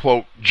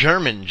quote-unquote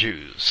German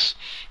Jews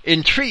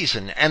in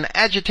treason and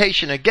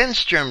agitation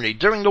against Germany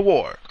during the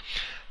war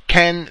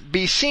can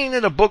be seen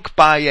in a book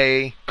by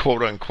a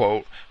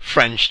quote-unquote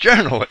French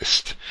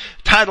journalist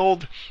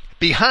titled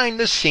Behind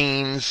the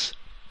Scenes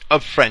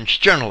of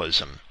French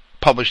Journalism,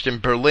 published in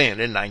Berlin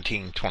in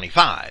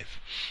 1925.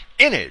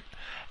 In it,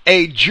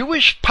 a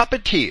Jewish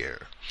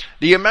puppeteer,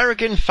 the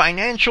American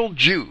financial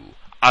Jew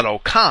Otto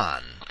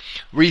Kahn,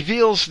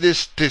 reveals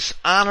this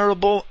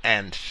dishonorable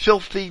and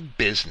filthy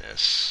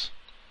business.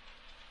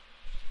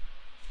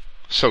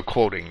 So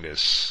quoting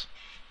this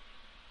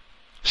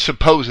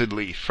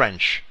supposedly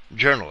French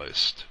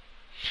journalist,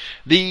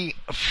 the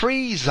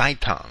Freie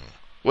Zeitung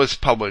was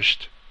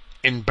published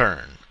in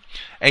Bern,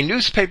 a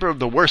newspaper of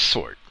the worst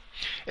sort.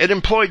 It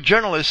employed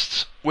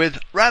journalists with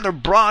rather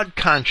broad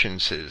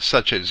consciences,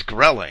 such as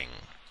Grelling,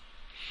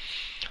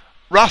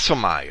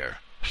 Rosselmeyer,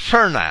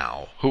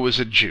 Furnau, who was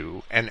a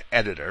Jew, an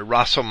editor.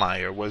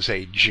 Rosselmeyer was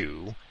a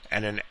Jew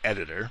and an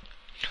editor.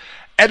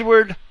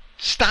 Edward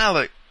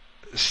Stilgebauer,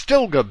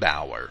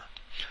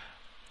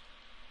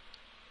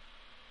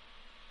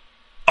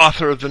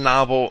 author of the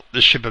novel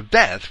The Ship of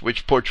Death,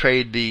 which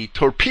portrayed the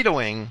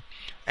torpedoing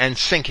and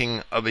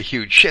sinking of a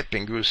huge ship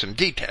in gruesome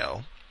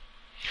detail.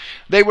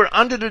 They were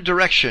under the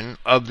direction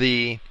of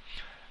the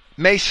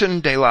Maison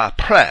de la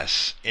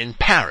Presse in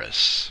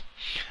Paris,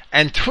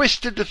 and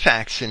twisted the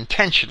facts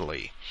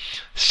intentionally,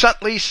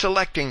 subtly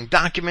selecting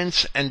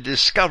documents and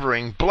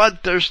discovering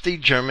bloodthirsty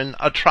German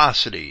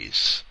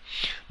atrocities.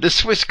 The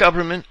Swiss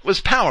government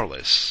was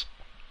powerless.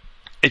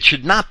 It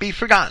should not be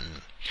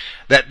forgotten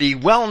that the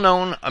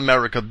well-known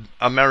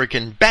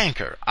American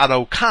banker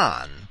Otto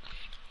Kahn,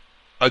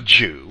 a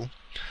Jew,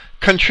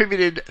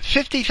 contributed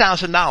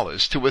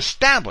 $50,000 to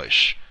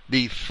establish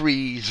the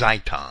Freie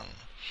Zeitung.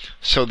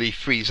 So the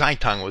Freie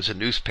Zeitung was a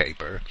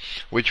newspaper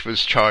which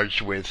was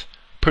charged with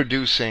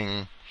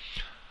producing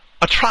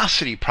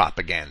atrocity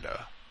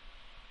propaganda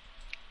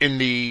in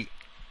the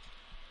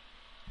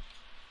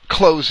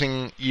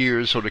closing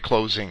years or the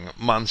closing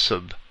months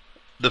of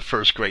the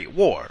First Great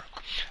War.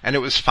 And it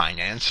was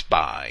financed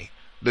by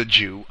the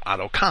Jew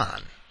Otto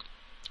Kahn,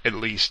 at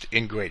least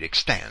in great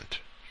extent.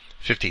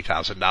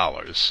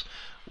 $50,000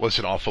 was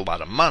an awful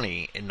lot of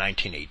money in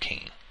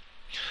 1918.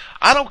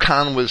 Otto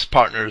Kahn was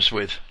partners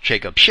with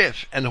Jacob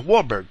Schiff and the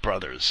Warburg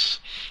brothers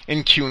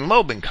in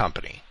Kuhn-Loeb and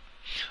Company.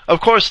 Of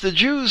course, the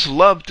Jews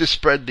loved to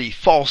spread the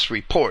false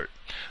report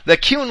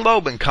that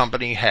Kuhn-Loeb and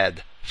Company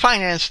had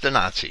financed the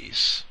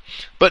Nazis.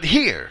 But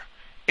here,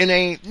 in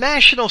a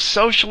National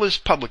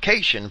Socialist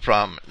publication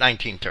from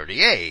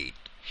 1938,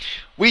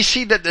 we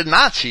see that the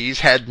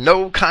Nazis had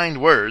no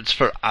kind words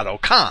for Otto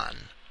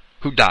Kahn,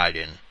 who died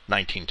in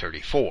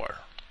 1934.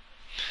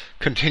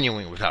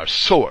 Continuing with our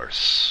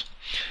source.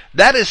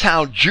 That is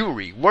how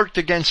Jewry worked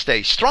against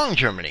a strong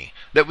Germany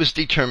that was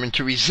determined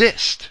to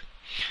resist.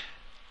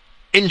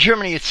 In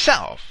Germany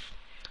itself,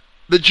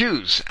 the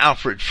Jews,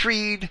 Alfred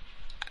Fried,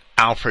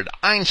 Alfred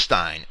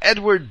Einstein,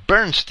 Edward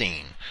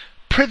Bernstein,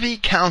 Privy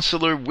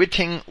Councillor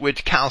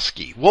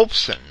Witting-Witkowski,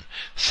 Wolfson,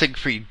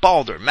 Siegfried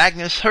Balder,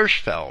 Magnus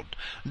Hirschfeld,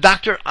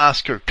 Dr.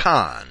 Oskar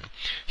Kahn,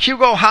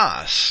 Hugo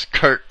Haas,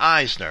 Kurt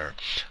Eisner,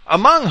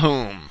 among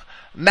whom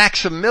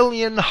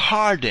Maximilian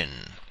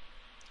Harden,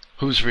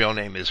 whose real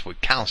name is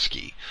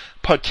Witkowski,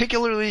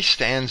 particularly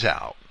stands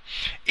out.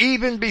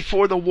 Even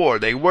before the war,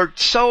 they worked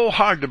so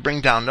hard to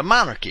bring down the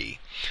monarchy.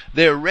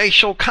 Their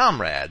racial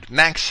comrade,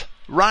 Max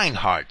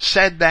Reinhardt,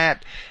 said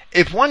that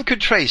if one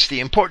could trace the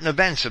important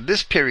events of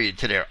this period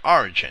to their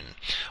origin,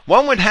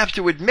 one would have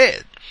to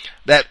admit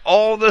that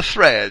all the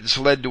threads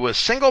led to a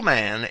single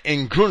man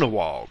in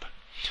Grunewald.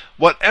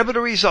 Whatever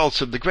the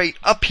results of the great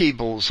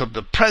upheavals of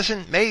the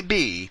present may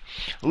be,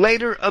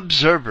 later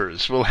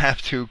observers will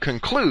have to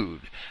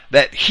conclude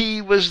that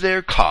he was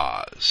their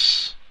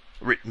cause.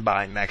 Written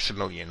by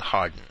Maximilian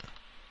Harden.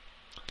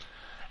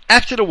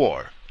 After the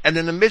war, and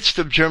in the midst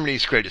of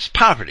Germany's greatest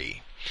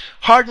poverty,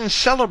 Harden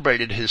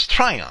celebrated his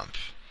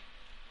triumph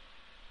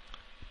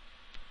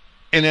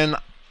in an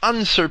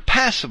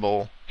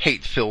unsurpassable,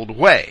 hate-filled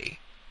way.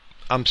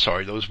 I'm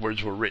sorry, those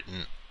words were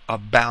written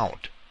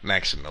about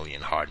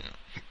Maximilian Harden.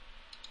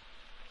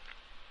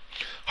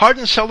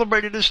 Harden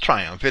celebrated his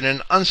triumph in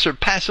an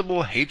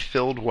unsurpassable,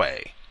 hate-filled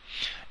way.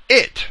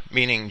 It,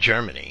 meaning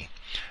Germany,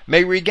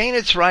 may regain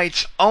its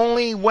rights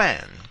only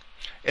when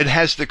it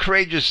has the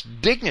courageous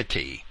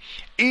dignity,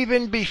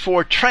 even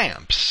before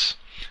tramps,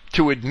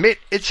 to admit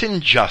its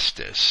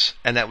injustice.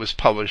 And that was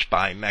published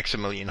by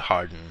Maximilian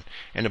Harden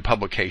in a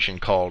publication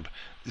called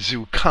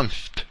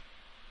Zukunft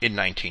in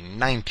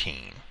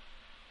 1919.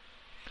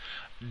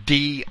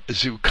 Die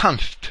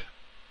Zukunft,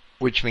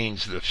 which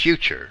means the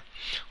future,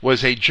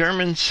 was a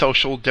German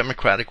social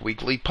democratic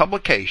weekly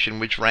publication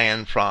which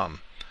ran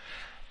from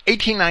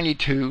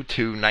 1892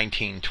 to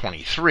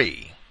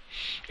 1923.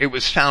 It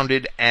was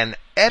founded and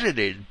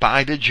edited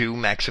by the Jew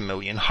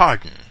Maximilian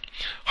Harden.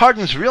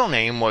 Harden's real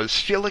name was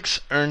Felix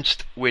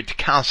Ernst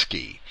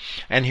Witkowski,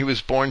 and he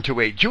was born to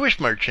a Jewish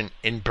merchant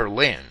in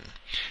Berlin.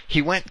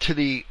 He went to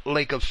the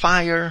Lake of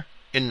Fire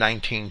in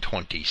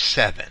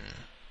 1927.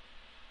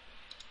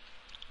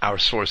 Our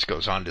source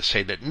goes on to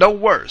say that no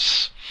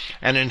worse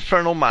an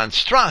infernal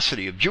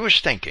monstrosity of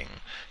Jewish thinking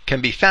can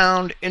be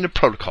found in the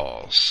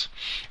Protocols.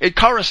 It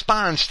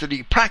corresponds to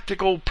the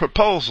practical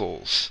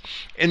proposals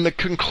in the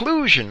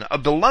conclusion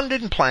of the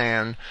London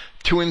Plan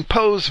to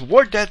impose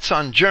war debts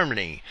on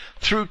Germany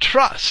through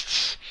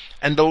trusts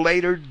and the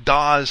later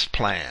Dawes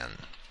Plan.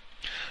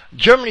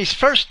 Germany's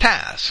first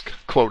task,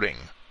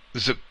 quoting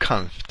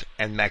Zukunft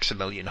and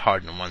Maximilian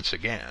Harden once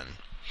again,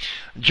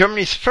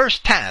 Germany's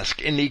first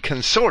task in the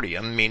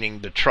consortium, meaning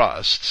the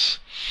trusts,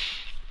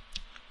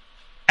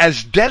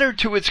 as debtor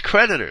to its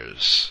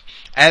creditors,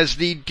 as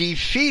the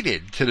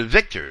defeated to the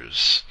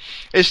victors,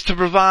 is to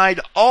provide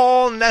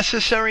all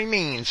necessary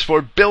means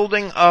for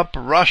building up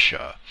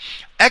Russia,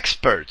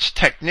 experts,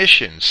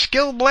 technicians,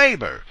 skilled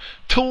labor,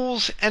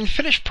 tools, and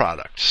finished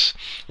products,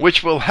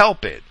 which will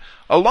help it,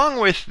 along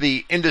with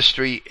the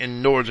industry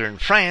in northern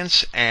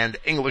France and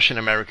English and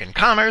American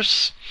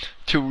commerce,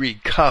 to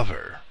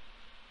recover.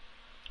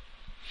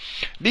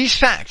 These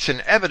facts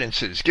and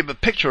evidences give a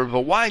picture of a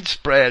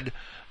widespread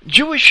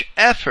Jewish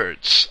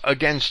efforts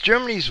against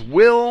Germany's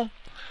will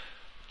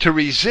to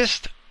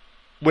resist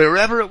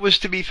wherever it was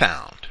to be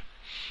found.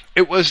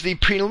 It was the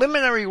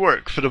preliminary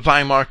work for the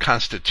Weimar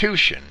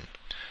Constitution,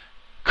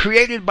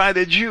 created by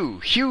the Jew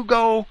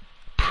Hugo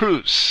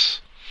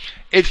Preuss.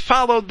 It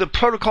followed the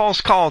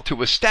Protocol's call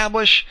to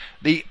establish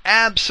the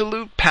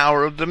absolute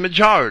power of the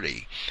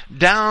majority,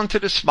 down to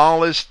the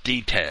smallest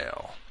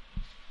detail.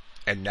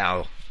 And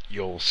now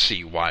you'll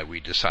see why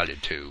we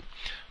decided to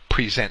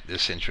present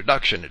this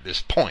introduction at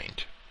this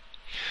point.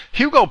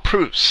 Hugo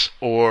Preuss,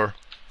 or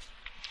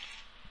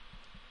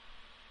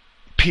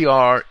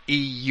P-R-E-U-S-S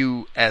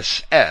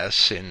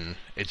in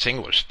its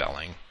English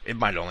spelling, it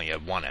might only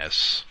have one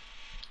S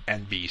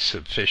and be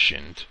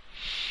sufficient,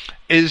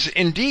 is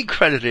indeed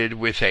credited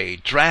with a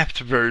draft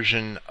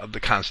version of the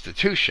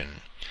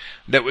Constitution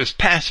that was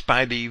passed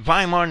by the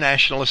Weimar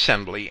National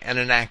Assembly and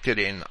enacted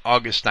in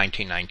August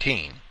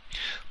 1919.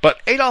 But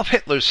Adolf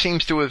Hitler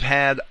seems to have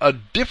had a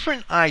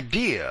different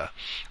idea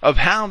of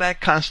how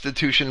that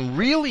Constitution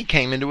really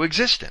came into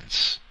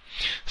existence.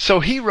 So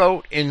he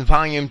wrote in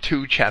Volume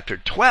 2, Chapter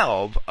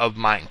 12 of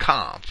Mein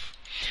Kampf,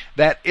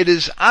 that it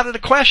is out of the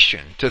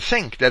question to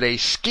think that a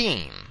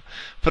scheme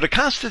for the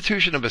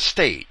constitution of a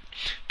state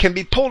can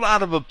be pulled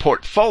out of a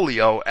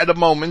portfolio at a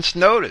moment's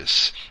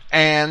notice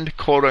and,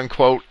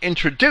 quote-unquote,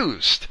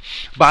 introduced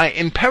by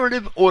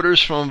imperative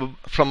orders from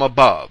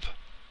above.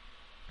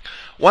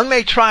 One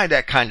may try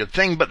that kind of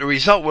thing, but the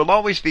result will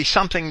always be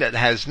something that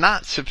has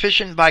not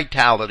sufficient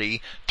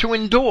vitality to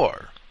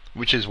endure,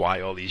 which is why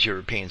all these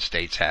European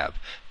states have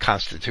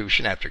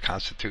constitution after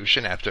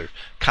constitution after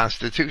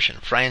constitution.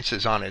 France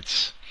is on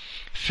its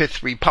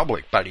fifth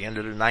republic by the end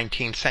of the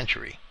 19th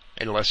century,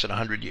 in less than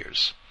 100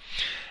 years.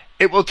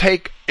 It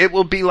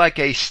will be like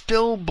a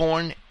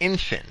stillborn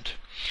infant.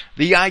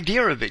 The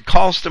idea of it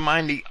calls to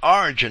mind the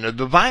origin of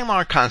the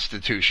Weimar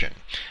Constitution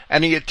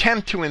and the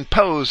attempt to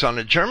impose on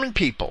the German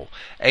people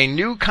a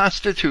new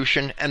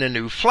constitution and a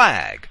new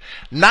flag,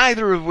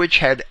 neither of which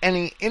had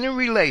any inner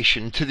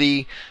relation to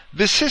the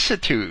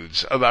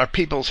vicissitudes of our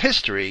people's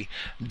history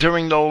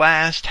during the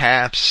last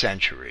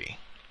half-century.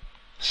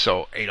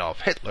 So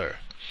Adolf Hitler,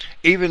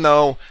 even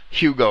though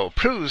Hugo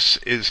Preuss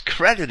is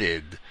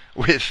credited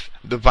with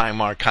the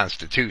Weimar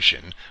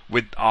Constitution,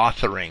 with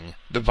authoring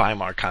the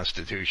Weimar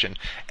Constitution,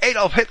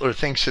 Adolf Hitler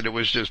thinks that it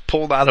was just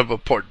pulled out of a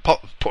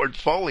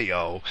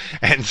portfolio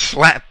and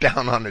slapped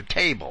down on the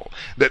table,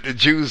 that the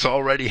Jews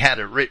already had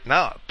it written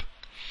up.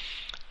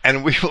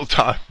 And we will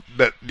talk,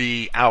 that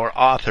our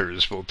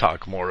authors will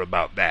talk more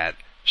about that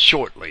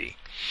shortly.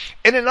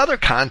 In another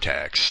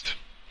context,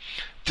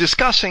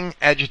 discussing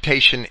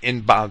agitation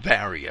in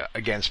Bavaria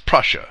against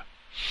Prussia,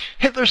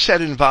 Hitler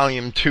said in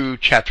Volume 2,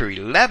 Chapter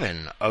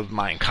 11 of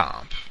Mein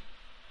Kampf,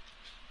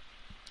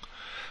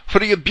 "For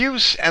the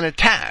abuse and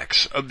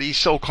attacks of these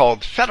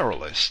so-called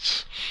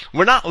Federalists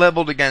were not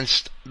leveled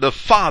against the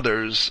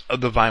fathers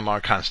of the Weimar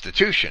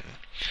Constitution,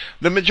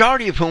 the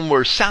majority of whom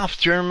were South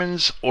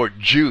Germans or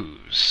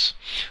Jews,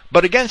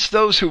 but against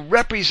those who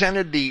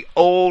represented the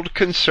old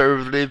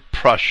conservative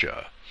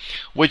Prussia,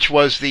 which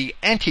was the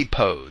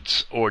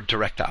antipodes or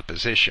direct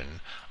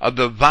opposition of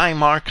the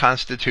Weimar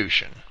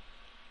Constitution."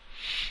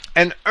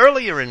 And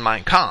earlier in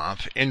Mein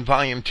Kampf, in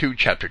Volume 2,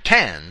 Chapter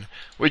 10,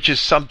 which is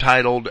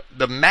subtitled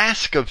The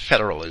Mask of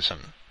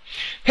Federalism,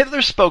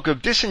 Hitler spoke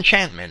of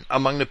disenchantment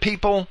among the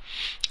people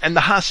and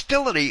the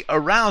hostility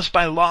aroused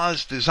by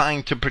laws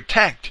designed to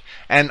protect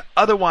an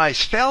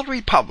otherwise failed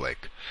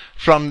republic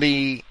from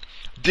the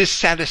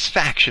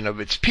dissatisfaction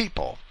of its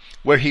people,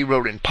 where he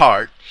wrote in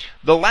part,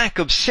 "The lack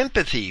of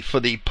sympathy for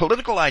the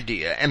political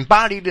idea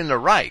embodied in the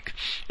Reich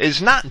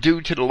is not due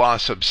to the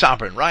loss of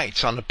sovereign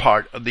rights on the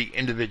part of the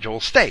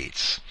individual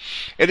states.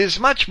 It is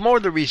much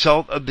more the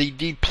result of the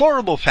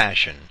deplorable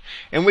fashion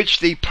in which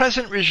the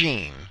present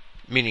regime,"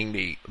 meaning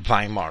the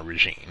Weimar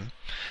regime,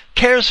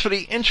 "cares for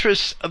the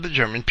interests of the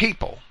German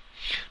people.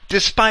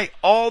 Despite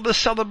all the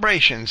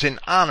celebrations in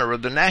honor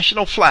of the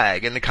national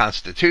flag and the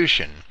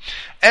Constitution,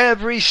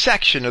 every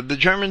section of the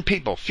German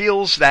people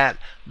feels that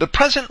the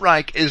present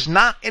Reich is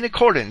not in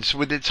accordance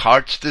with its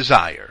heart's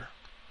desire.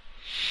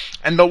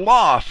 And the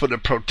law for the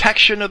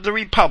protection of the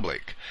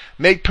Republic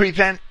may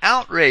prevent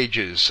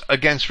outrages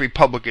against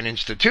Republican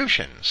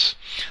institutions,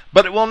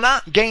 but it will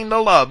not gain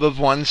the love of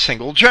one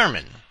single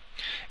German.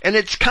 In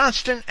its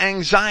constant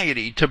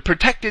anxiety to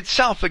protect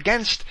itself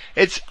against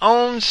its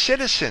own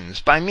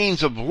citizens by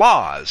means of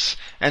laws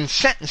and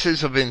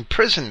sentences of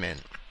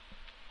imprisonment,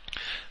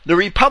 the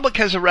Republic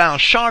has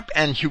aroused sharp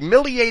and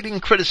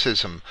humiliating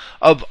criticism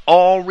of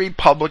all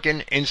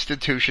Republican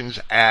institutions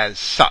as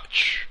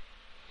such.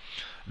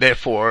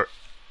 Therefore,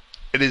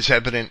 it is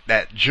evident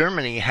that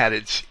Germany had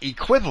its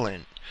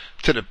equivalent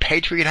to the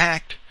Patriot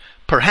Act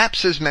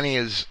perhaps as many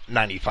as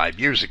 95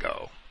 years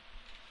ago.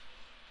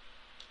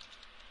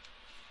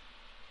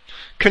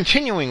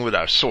 Continuing with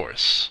our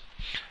source,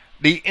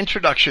 the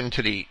introduction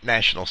to the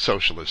National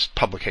Socialist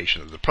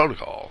publication of the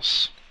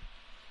Protocols.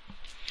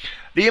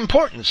 The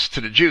importance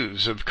to the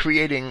Jews of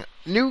creating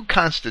new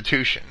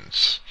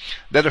constitutions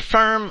that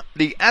affirm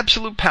the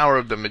absolute power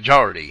of the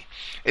majority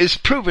is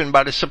proven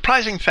by the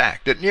surprising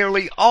fact that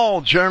nearly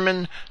all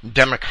German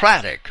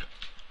democratic,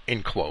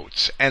 in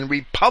quotes, and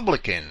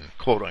Republican,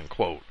 quote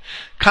unquote,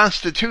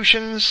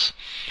 constitutions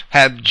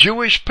have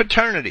Jewish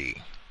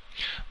paternity.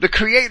 The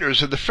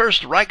creators of the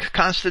first Reich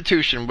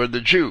Constitution were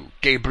the Jew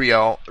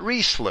Gabriel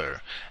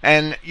Riesler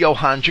and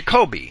Johann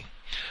Jacobi.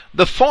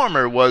 The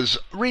former was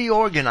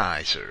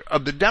reorganizer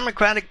of the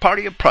Democratic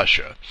Party of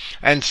Prussia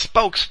and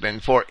spokesman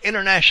for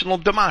international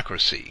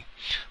democracy.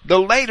 The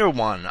later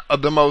one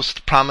of the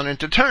most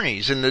prominent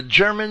attorneys in the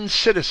German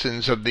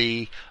citizens of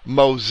the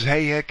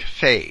Mosaic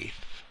faith.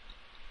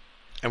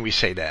 And we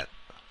say that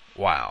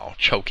while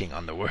choking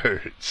on the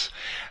words.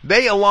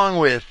 They, along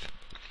with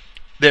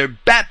their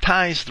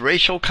baptized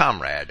racial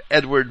comrade,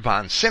 Edward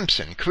von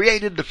Simpson,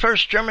 created the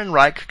first German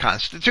Reich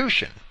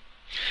Constitution.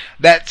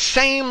 That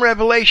same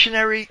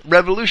revolutionary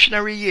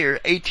year,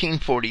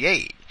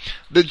 1848,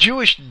 the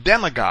Jewish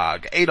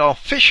demagogue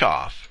Adolf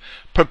Fischoff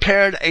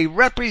prepared a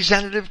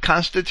representative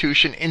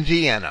constitution in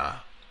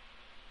Vienna.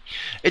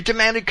 It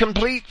demanded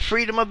complete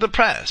freedom of the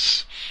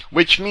press,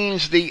 which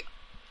means the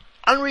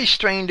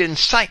unrestrained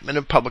incitement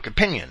of public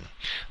opinion,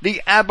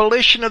 the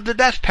abolition of the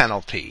death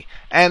penalty,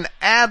 and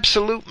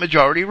absolute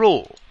majority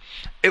rule.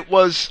 It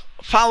was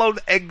followed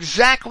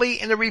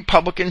exactly in the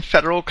Republican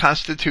Federal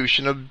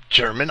Constitution of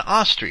German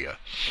Austria,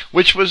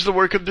 which was the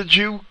work of the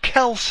Jew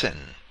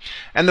Kelsen.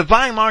 And the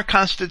Weimar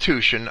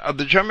Constitution of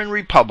the German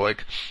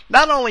Republic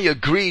not only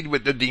agreed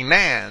with the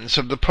demands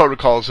of the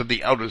Protocols of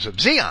the Elders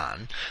of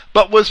Zion,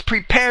 but was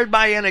prepared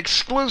by an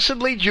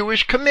exclusively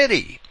Jewish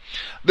committee.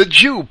 The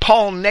Jew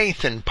Paul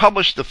Nathan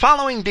published the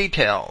following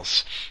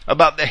details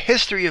about the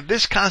history of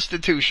this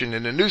constitution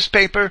in the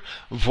newspaper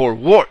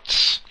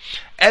Vorwärts,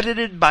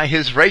 edited by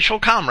his racial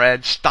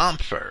comrade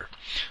Stampfer,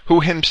 who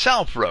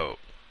himself wrote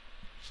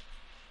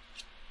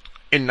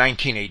in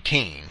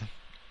 1918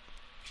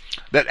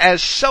 that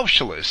as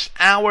socialists,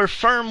 our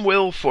firm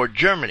will for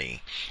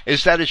Germany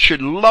is that it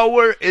should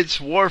lower its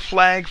war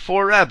flag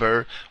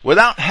forever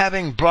without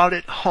having brought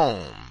it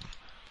home,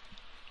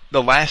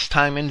 the last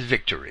time in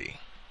victory.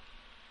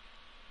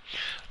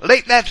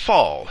 Late that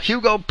fall,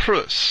 Hugo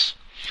Preuss,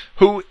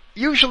 who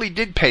usually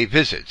did pay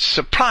visits,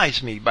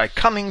 surprised me by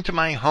coming to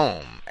my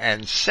home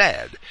and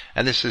said,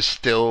 and this is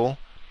still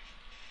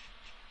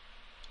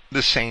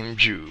the same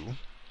Jew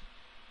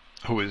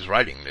who is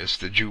writing this,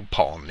 the Jew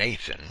Paul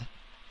Nathan,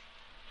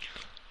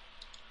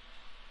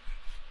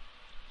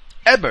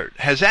 Ebert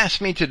has asked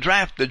me to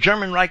draft the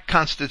German Reich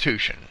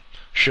Constitution.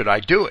 Should I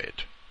do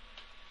it?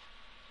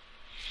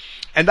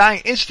 And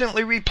I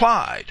instantly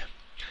replied,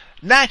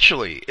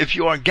 naturally, if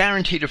you are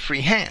guaranteed a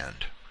free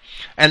hand.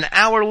 An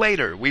hour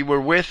later, we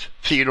were with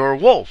Theodor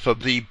Wolff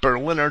of the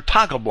Berliner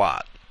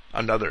Tageblatt,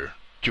 another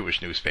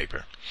Jewish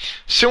newspaper.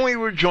 Soon we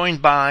were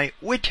joined by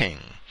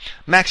Witting,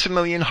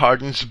 Maximilian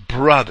Harden's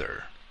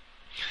brother.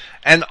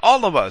 And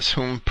all of us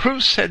whom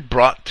Preuss had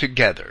brought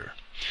together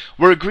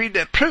were agreed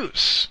that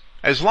Preuss,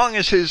 as long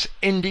as his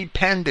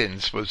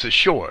independence was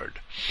assured,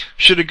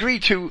 should agree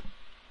to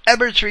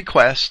Ebert's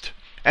request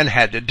and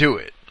had to do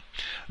it.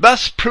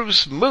 Thus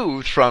Preuss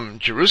moved from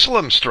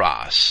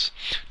Jerusalemstrasse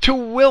to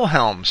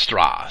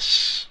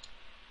Wilhelmstrasse.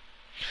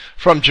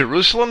 From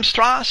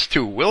Jerusalemstrasse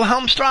to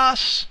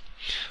Wilhelmstrasse?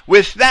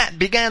 With that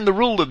began the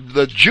rule of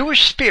the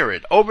Jewish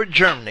spirit over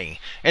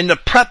Germany in the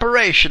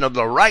preparation of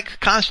the Reich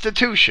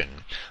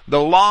Constitution,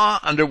 the law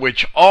under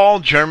which all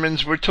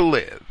Germans were to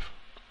live.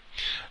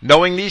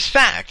 Knowing these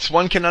facts,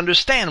 one can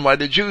understand why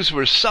the Jews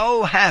were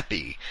so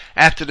happy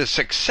after the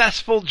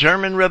successful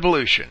German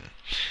Revolution,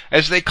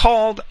 as they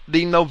called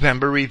the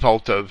November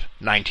Revolt of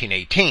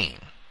 1918.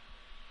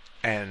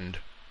 And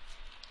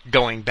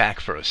going back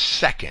for a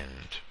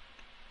second,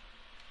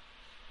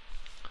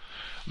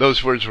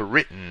 those words were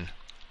written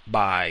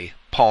by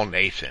Paul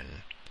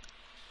Nathan.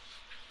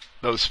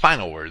 Those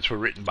final words were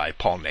written by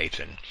Paul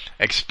Nathan,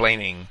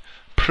 explaining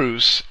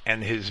Preuss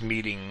and his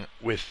meeting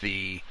with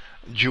the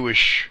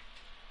Jewish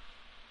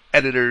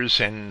editors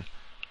and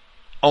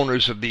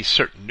owners of these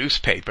certain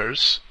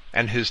newspapers,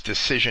 and his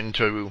decision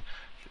to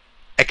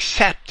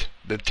accept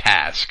the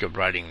task of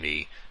writing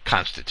the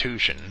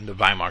Constitution, the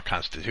Weimar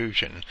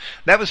Constitution.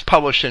 That was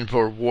published in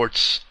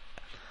Vorwärts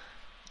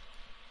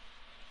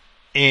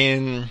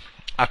in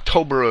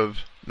October of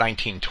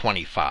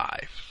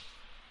 1925.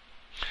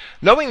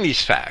 Knowing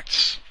these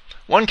facts,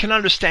 one can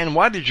understand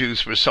why the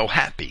Jews were so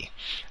happy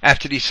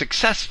after the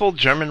successful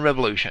German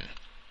Revolution,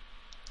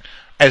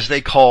 as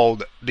they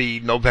called the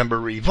November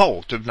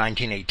Revolt of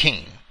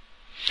 1918.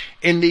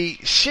 In the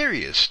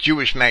serious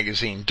Jewish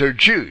magazine Der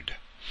Jude,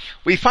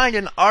 we find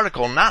an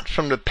article not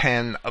from the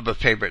pen of a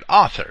favorite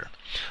author,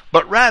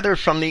 but rather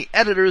from the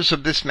editors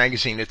of this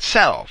magazine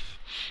itself.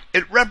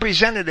 It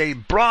represented a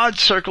broad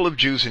circle of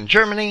Jews in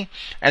Germany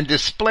and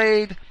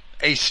displayed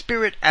a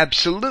spirit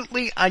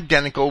absolutely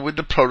identical with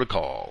the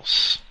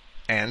protocols.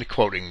 And,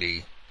 quoting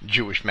the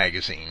Jewish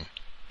magazine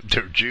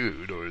Der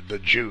Jude, or the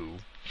Jew,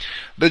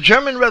 the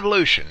German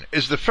Revolution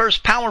is the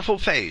first powerful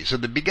phase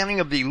of the beginning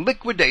of the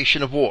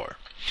liquidation of war,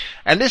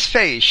 and this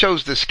phase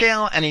shows the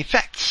scale and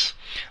effects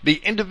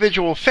the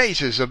individual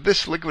phases of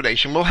this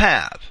liquidation will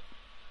have.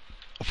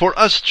 For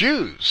us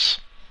Jews,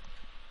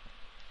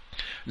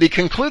 the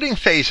concluding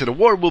phase of the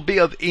war will be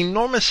of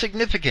enormous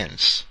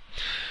significance,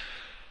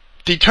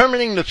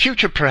 determining the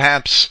future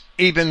perhaps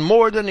even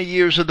more than the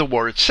years of the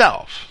war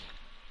itself.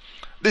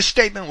 This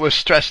statement was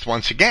stressed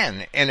once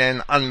again in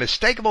an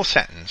unmistakable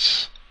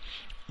sentence.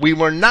 We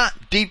were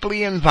not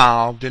deeply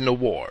involved in the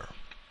war.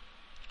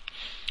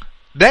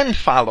 Then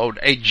followed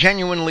a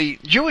genuinely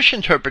Jewish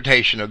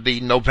interpretation of the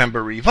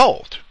November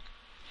Revolt,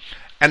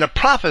 and a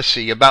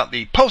prophecy about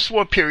the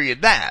post-war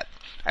period that,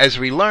 as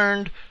we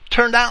learned,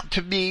 turned out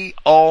to be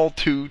all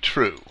too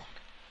true.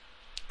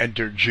 And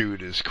Der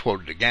Jude is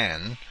quoted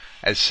again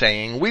as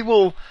saying, "We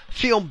will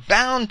feel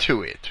bound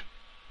to it,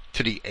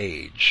 to the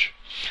age,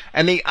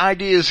 and the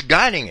ideas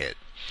guiding it,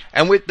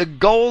 and with the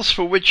goals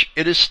for which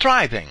it is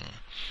striving.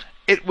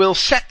 It will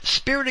set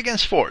spirit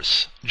against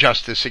force,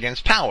 justice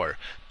against power,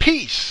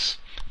 peace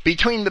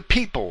between the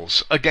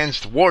peoples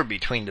against war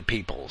between the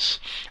peoples.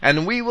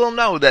 And we will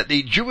know that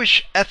the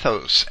Jewish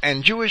ethos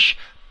and Jewish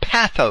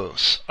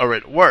pathos are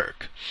at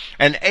work.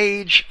 An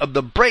age of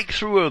the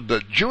breakthrough of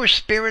the Jewish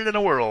spirit in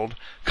the world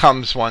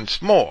comes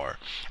once more.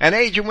 An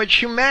age in which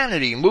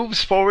humanity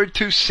moves forward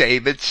to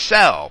save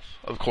itself."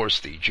 Of course,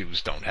 the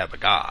Jews don't have a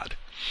God.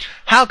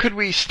 "How could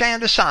we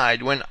stand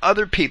aside when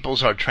other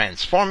peoples are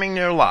transforming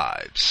their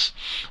lives?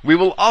 We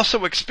will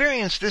also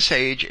experience this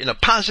age in a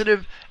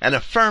positive and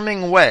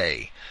affirming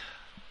way,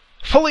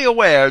 fully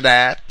aware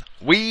that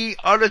we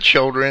are the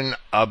children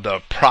of the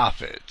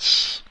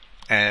prophets."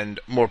 And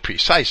more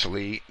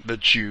precisely, the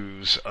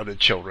Jews are the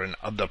children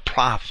of the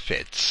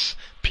prophets,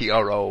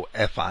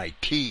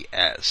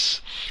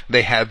 Profits.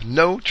 They have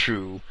no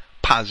true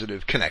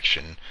positive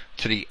connection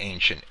to the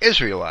ancient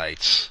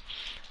Israelites,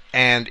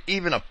 and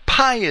even a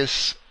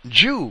pious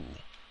Jew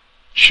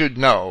should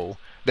know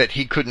that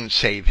he couldn't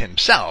save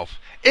himself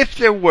if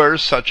there were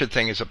such a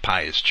thing as a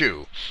pious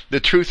Jew. The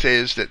truth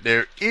is that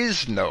there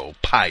is no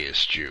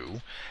pious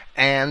Jew,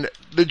 and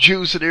the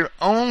Jews are their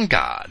own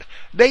God.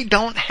 They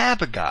don't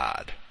have a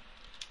God.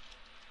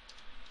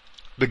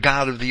 The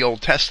God of the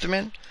Old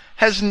Testament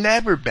has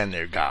never been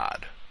their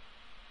God.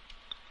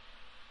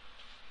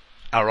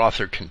 Our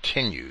author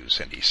continues,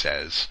 and he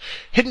says,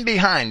 "Hidden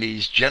behind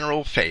these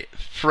general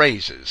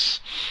phrases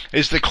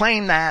is the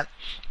claim that,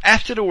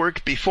 after the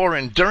work before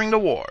and during the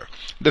war,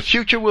 the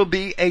future will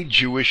be a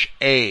Jewish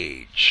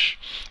age.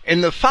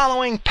 In the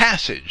following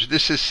passage,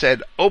 this is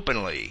said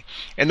openly,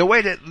 in the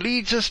way that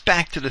leads us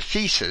back to the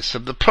thesis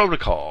of the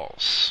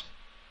Protocols.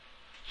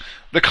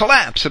 The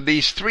collapse of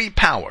these three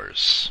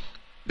powers,"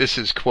 this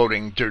is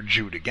quoting Der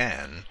Jude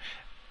again,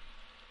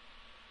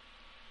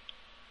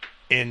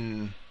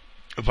 in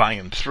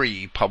Volume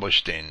 3,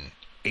 published in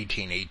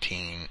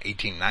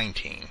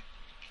 1819.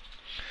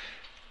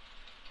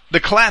 "The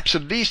collapse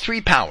of these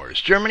three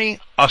powers, Germany,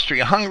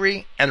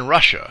 Austria-Hungary, and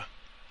Russia,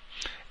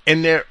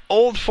 in their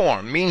old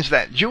form means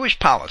that Jewish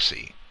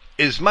policy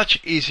is much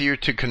easier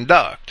to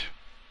conduct.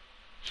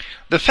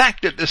 The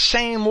fact that the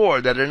same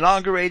war that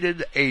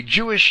inaugurated a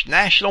Jewish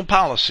national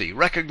policy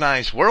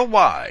recognized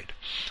worldwide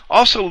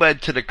also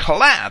led to the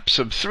collapse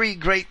of three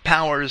great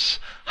powers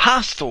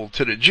hostile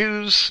to the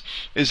Jews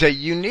is a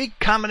unique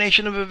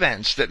combination of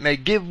events that may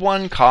give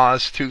one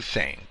cause to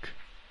think.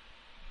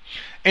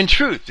 In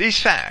truth,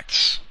 these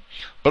facts,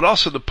 but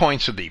also the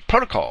points of the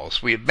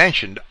Protocols we have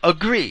mentioned,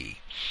 agree.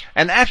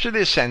 And after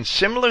this and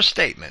similar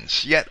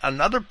statements, yet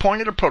another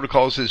point of the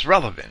Protocols is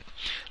relevant.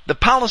 The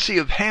policy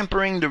of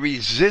hampering the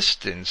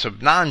resistance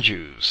of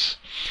non-Jews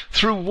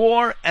through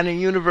war and a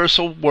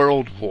universal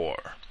world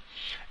war.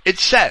 It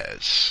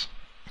says,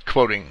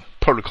 quoting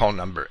Protocol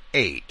number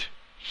 8,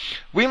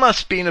 "We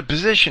must be in a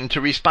position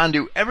to respond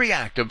to every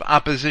act of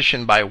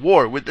opposition by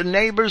war with the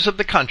neighbors of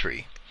the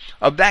country,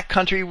 of that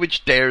country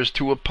which dares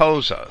to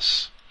oppose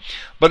us.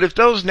 But if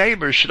those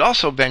neighbors should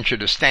also venture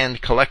to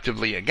stand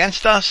collectively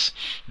against us,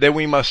 then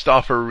we must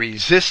offer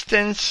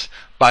resistance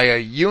by a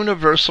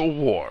universal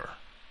war."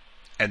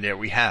 And there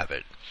we have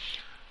it.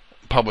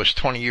 Published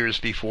 20 years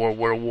before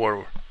World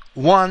War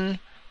I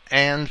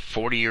and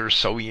 40 or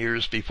so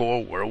years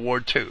before World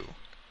War II.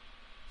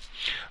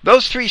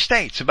 Those three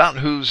states about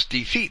whose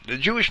defeat the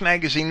Jewish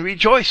magazine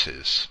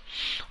rejoices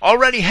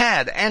already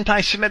had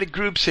anti-Semitic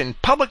groups in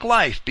public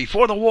life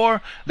before the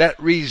war that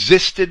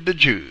resisted the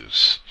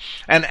Jews.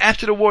 And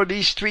after the war,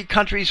 these three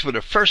countries were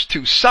the first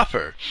to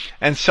suffer,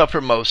 and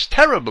suffer most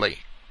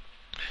terribly,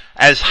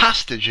 as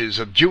hostages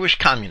of Jewish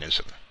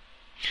communism.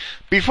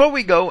 Before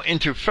we go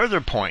into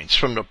further points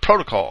from the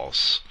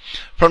Protocols,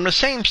 from the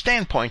same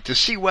standpoint to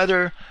see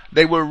whether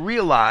they were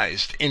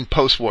realized in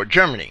post-war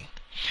Germany,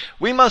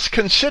 we must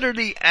consider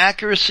the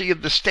accuracy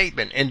of the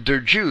statement in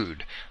Der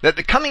Jude that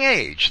the coming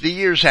age, the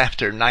years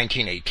after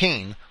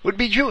 1918, would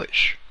be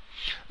Jewish.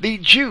 The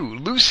Jew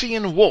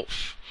Lucian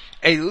Wolff,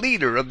 a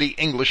leader of the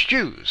English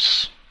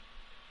Jews,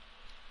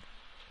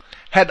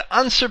 had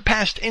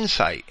unsurpassed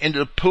insight into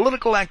the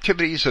political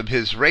activities of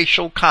his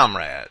racial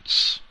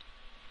comrades.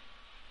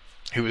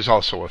 He was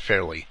also a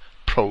fairly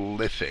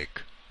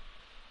prolific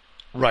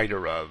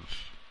writer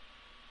of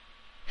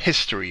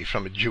history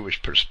from a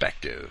Jewish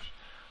perspective.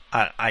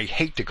 I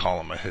hate to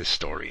call him a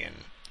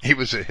historian. He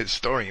was a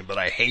historian, but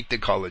I hate to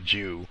call a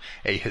Jew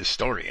a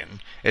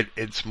historian.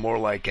 It's more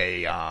like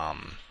a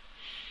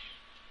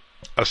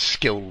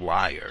skilled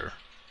liar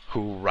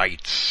who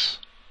writes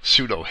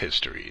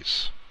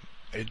pseudo-histories.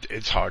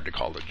 It's hard to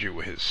call a Jew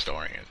a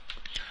historian.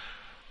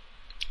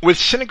 With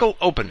cynical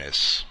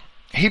openness,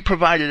 he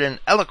provided an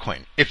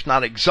eloquent, if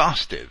not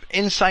exhaustive,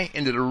 insight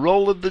into the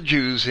role of the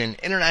Jews in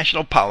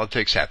international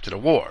politics after the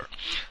war,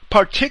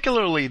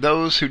 particularly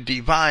those who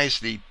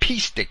devised the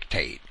peace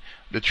dictate,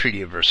 the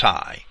Treaty of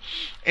Versailles.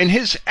 In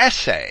his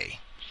essay,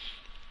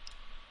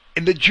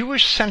 In the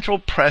Jewish Central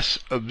Press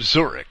of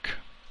Zurich,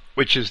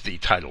 which is the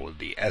title of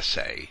the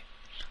essay,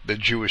 the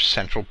Jewish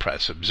Central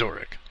Press of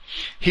Zurich,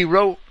 he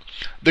wrote,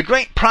 "The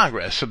great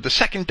progress of the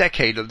second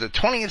decade of the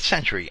 20th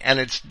century and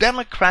its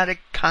democratic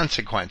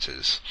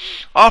consequences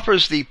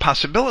offers the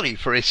possibility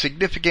for a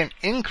significant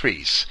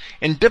increase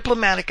in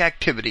diplomatic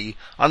activity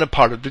on the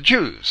part of the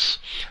Jews.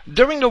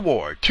 During the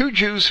war, 2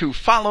 Jews who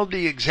followed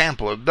the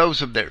example of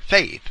those of their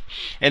faith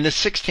in the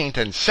 16th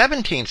and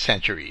 17th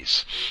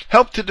centuries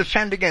helped to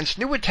defend against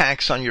new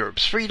attacks on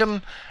Europe's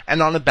freedom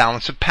and on the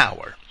balance of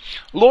power.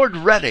 Lord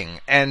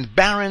Reading and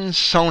Baron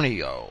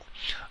Sonio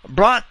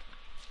brought,"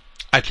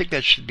 I think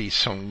that should be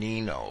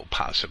Sonino,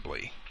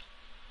 possibly,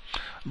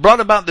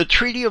 "brought about the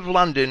Treaty of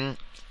London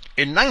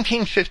in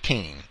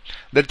 1915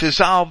 that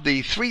dissolved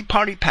the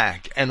Three-Party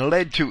Pact and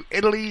led to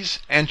Italy's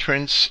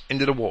entrance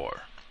into the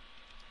war.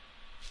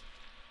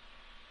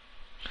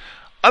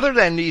 Other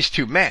than these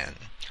 2 men,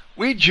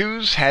 we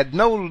Jews had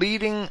no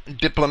leading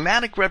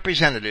diplomatic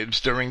representatives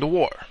during the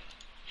war.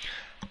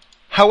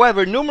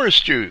 However,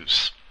 numerous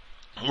Jews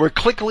were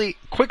quickly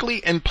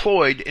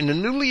employed in the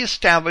newly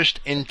established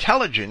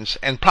intelligence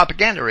and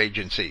propaganda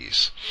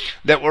agencies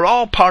that were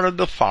all part of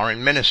the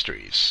foreign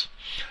ministries.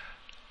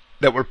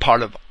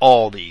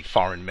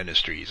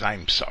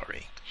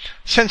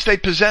 Since they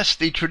possessed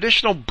the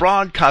traditional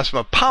broad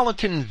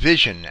cosmopolitan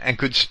vision and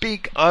could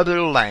speak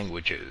other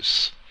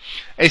languages.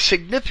 A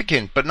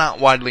significant but not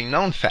widely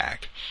known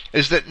fact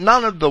is that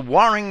none of the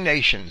warring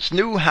nations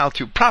knew how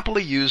to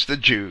properly use the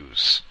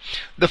Jews.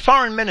 The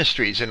foreign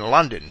ministries in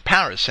London,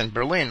 Paris, and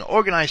Berlin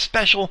organized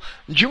special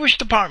Jewish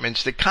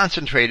departments that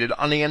concentrated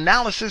on the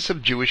analysis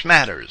of Jewish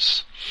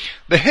matters.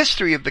 The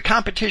history of the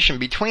competition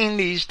between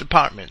these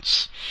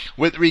departments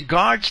with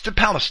regards to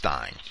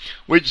Palestine,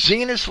 which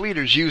Zionist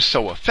leaders used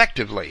so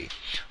effectively,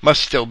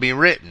 must still be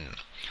written.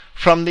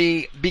 From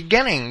the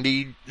beginning,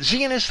 the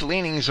Zionist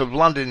leanings of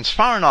London's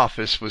Foreign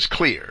Office was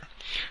clear.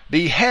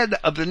 The head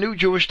of the new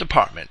Jewish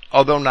department,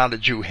 although not a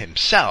Jew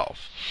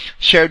himself,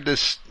 shared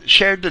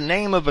the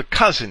name of a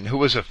cousin who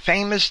was a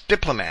famous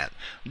diplomat,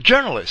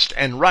 journalist,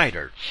 and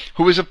writer,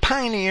 who was a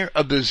pioneer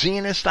of the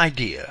Zionist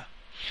idea.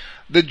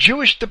 The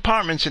Jewish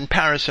departments in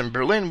Paris and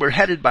Berlin were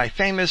headed by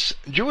famous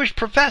Jewish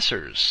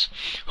professors,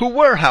 who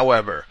were,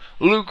 however,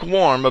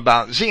 lukewarm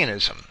about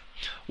Zionism.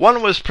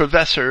 One was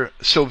Professor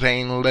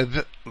Sylvain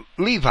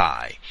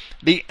Levi,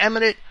 the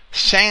eminent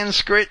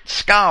Sanskrit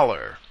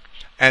scholar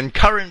and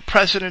current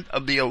president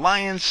of the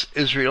Alliance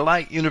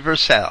Israélite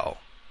Universelle,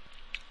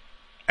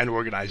 an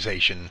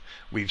organization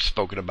we've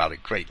spoken about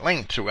at great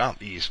length throughout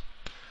these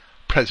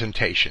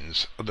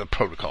presentations of the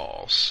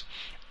protocols.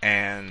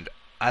 And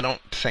I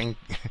don't think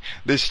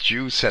this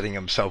Jew setting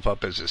himself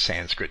up as a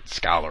Sanskrit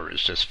scholar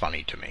is just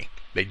funny to me.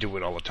 They do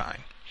it all the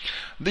time.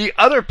 The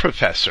other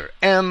professor,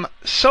 M.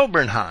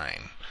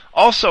 Sobernheim,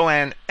 also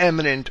an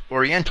eminent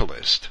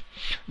Orientalist.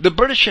 The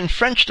British and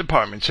French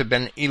departments have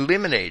been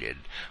eliminated,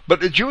 but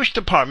the Jewish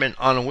department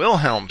on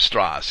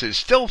Wilhelmstrasse is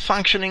still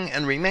functioning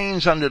and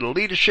remains under the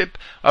leadership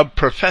of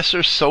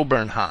Professor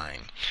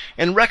Sobernheim.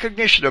 In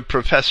recognition of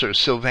Professor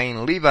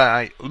Sylvain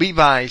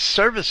Levi's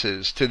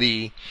services to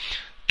the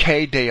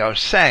Quai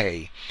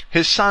d'Orsay,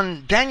 his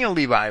son Daniel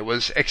Levi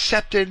was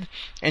accepted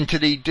into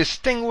the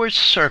distinguished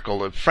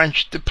circle of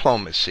French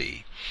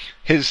diplomacy.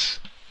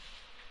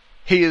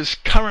 He is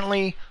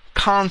currently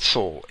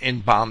consul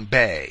in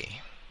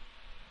Bombay.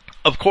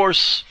 Of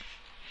course,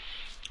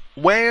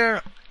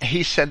 where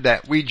he said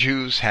that we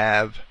Jews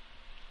have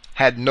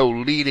had no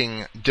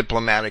leading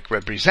diplomatic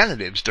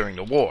representatives during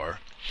the war,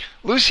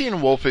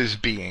 Lucian Wolff is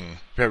being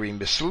very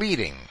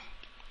misleading.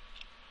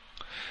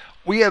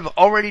 We have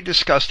already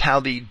discussed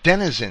how the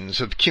denizens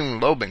of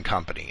Kuhn-Loeb and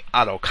Company,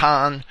 Otto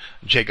Kahn,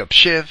 Jacob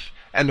Schiff,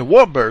 and the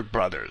Warburg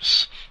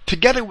brothers,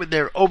 together with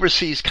their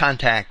overseas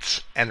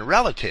contacts and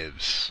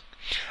relatives,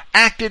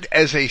 acted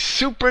as a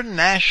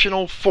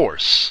supranational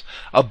force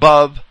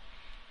above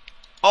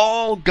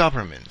all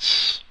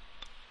governments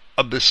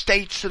of the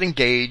states that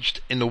engaged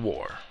in the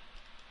war.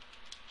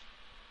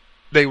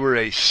 They were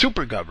a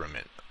super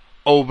government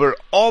over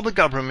all the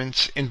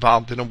governments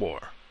involved in the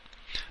war.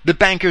 The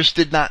bankers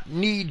did not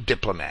need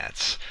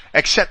diplomats,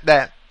 except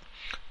that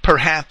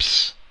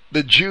perhaps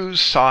the Jews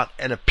sought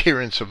an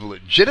appearance of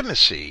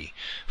legitimacy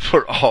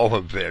for all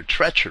of their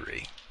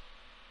treachery.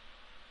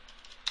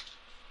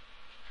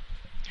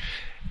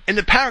 In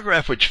the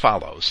paragraph which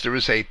follows, there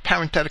is a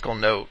parenthetical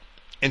note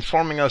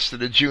informing us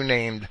that a Jew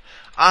named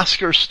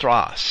Oscar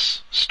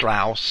Strauss,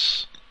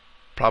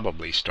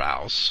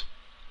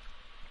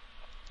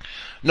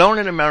 known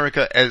in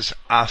America as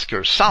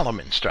Oscar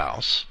Solomon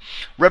Strauss,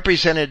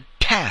 represented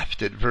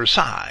Taft at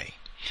Versailles.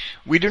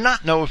 We do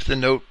not know if the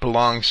note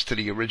belongs to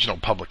the original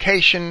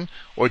publication,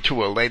 or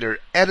to a later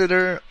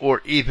editor,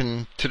 or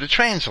even to the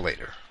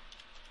translator.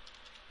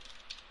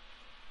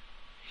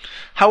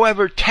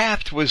 However,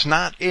 Taft was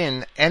not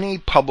in any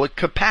public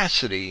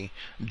capacity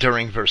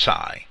during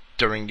Versailles,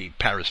 during the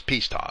Paris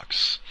peace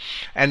talks,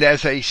 and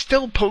as a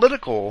still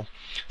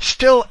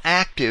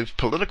active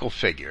political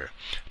figure,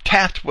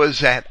 Taft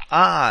was at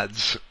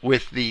odds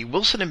with the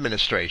Wilson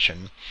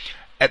administration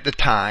at the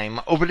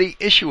time over the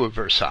issue of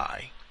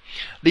Versailles.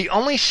 The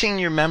only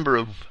senior member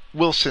of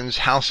Wilson's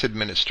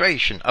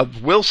administration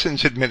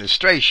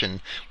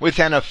with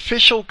an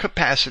official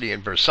capacity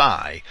in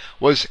Versailles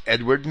was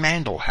Edward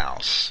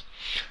Mandelhaus.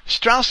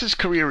 Strauss's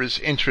career is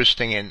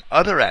interesting in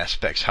other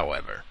aspects,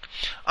 however.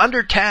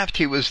 Under Taft,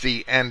 he was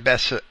the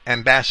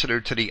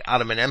ambassador to the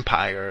Ottoman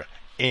Empire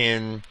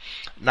in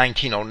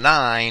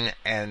 1909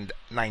 and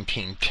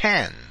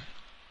 1910.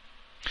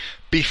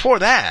 Before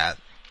that,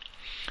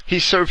 he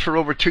served for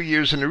over 2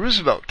 years in the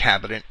Roosevelt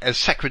cabinet as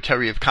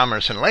Secretary of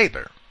Commerce and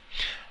Labor.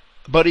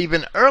 But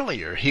even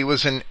earlier, he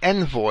was an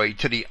envoy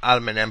to the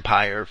Ottoman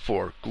Empire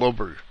for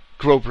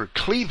Grover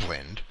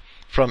Cleveland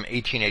from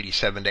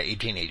 1887 to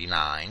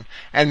 1889,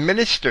 and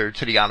minister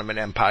to the Ottoman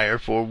Empire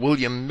for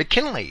William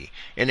McKinley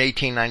in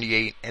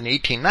 1898 and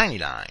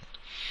 1899.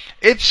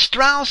 If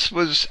Strauss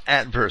was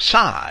at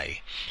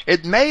Versailles,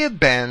 it may have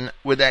been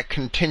with that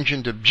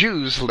contingent of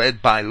Jews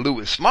led by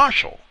Louis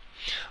Marshall,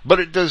 but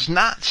it does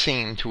not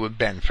seem to have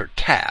been for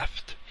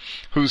Taft,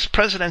 whose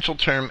presidential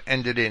term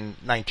ended in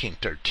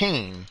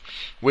 1913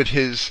 with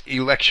his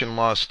election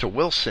loss to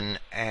Wilson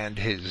and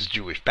his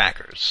Jewish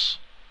backers.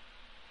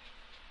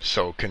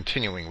 So,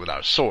 continuing with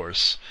our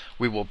source,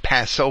 we will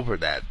pass over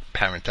that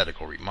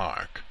parenthetical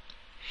remark.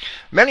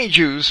 Many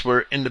Jews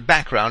were in the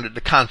background at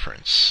the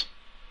conference.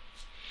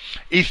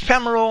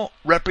 Ephemeral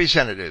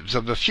representatives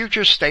of the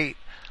future state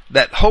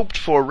that hoped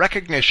for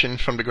recognition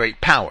from the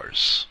great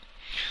powers.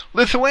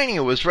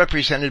 Lithuania was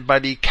represented by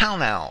the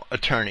Kaunau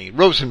attorney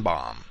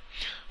Rosenbaum,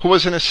 who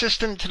was an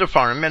assistant to the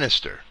foreign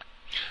minister.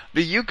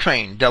 The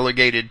Ukraine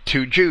delegated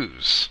 2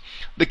 Jews,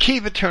 the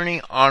Kiev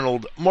attorney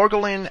Arnold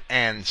Morgulin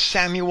and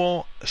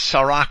Samuel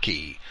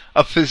Saraki,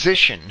 a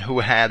physician who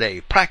had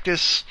a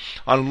practice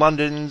on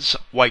London's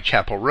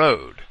Whitechapel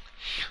Road.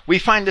 We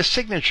find the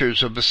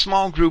signatures of a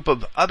small group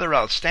of other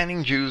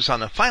outstanding Jews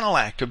on the final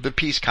act of the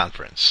peace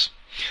conference.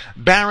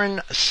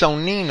 Baron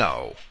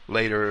Sonino,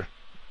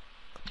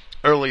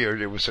 earlier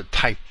there was a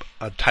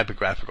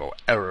typographical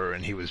error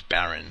and he was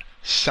Baron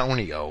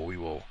Sonio. We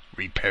will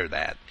repair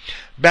that.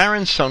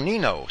 Baron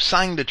Sonino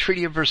signed the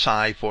Treaty of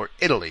Versailles for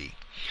Italy.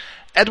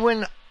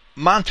 Edwin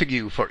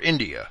Montagu for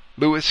India.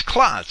 Louis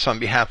Klotz on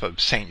behalf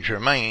of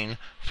Saint-Germain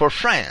for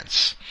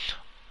France.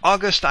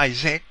 August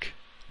Isaac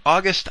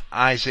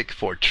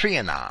for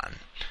Trianon,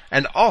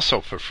 and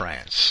also for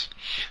France.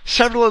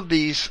 Several of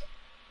these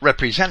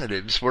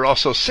representatives were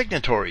also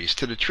signatories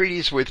to the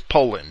treaties with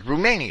Poland,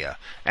 Romania,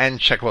 and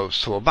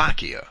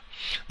Czechoslovakia.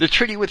 The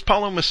treaty with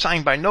Poland was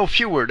signed by no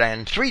fewer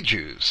than 3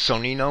 Jews,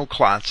 Sonino,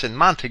 Klotz, and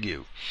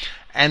Montagu,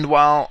 and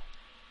while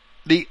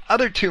the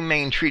other 2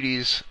 main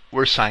treaties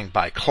were signed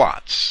by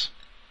Klotz.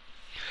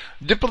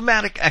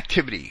 Diplomatic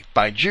activity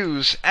by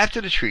Jews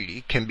after the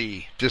treaty can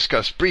be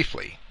discussed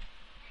briefly.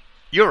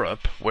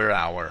 Europe, where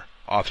our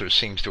author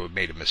seems to have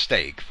made a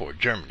mistake for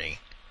Germany,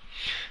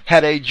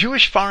 had a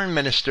Jewish foreign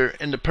minister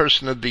in the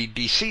person of the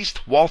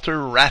deceased Walter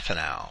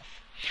Rathenau.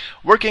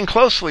 Working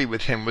closely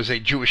with him was a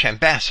Jewish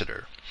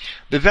ambassador,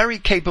 the very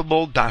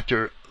capable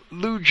Dr.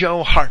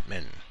 Lujo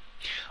Hartmann,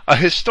 a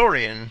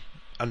historian,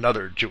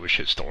 another Jewish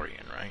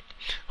historian, right,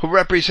 who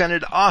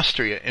represented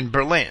Austria in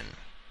Berlin.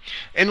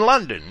 In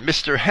London,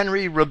 Mr.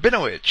 Henry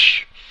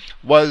Rabinowitz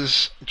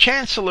was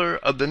Chancellor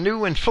of the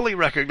new and fully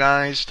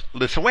recognized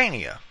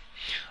Lithuania.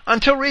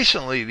 Until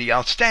recently, the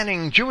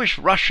outstanding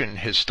Jewish-Russian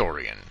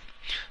historian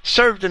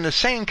served in the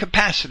same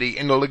capacity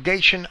in the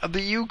legation of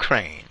the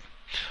Ukraine.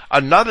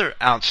 Another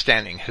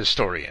outstanding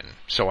historian,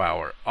 so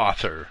our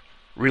author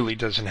really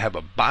doesn't have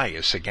a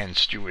bias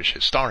against Jewish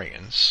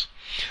historians.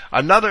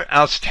 Another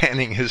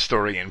outstanding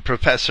historian,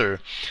 Professor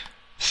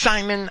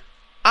Simon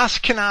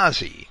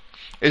Ashkenazi,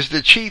 is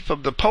the chief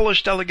of the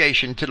Polish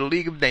delegation to the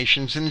League of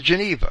Nations in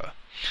Geneva.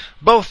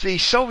 Both the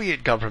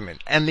Soviet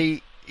government and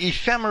the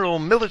ephemeral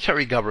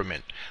military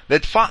government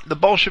that fought the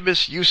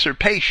Bolshevist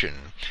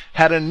usurpation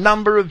had a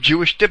number of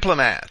Jewish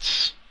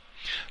diplomats.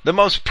 The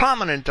most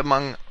prominent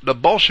among the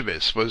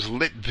Bolsheviks was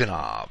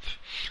Litvinov,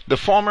 the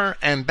former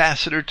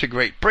ambassador to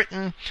Great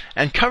Britain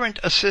and current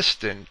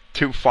assistant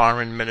to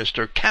Foreign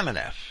Minister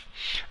Kamenev,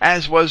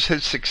 as was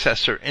his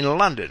successor in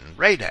London,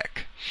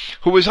 Radek,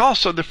 who was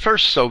also the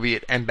first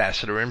Soviet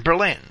ambassador in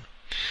Berlin.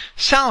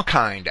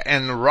 Salkind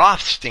and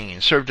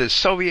Rothstein served as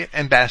Soviet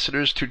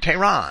ambassadors to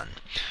Tehran.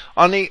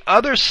 On the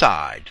other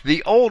side,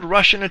 the old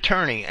Russian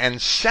attorney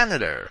and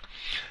senator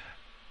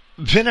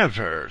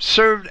Vinover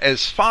served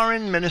as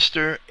foreign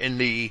minister in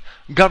the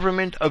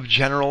government of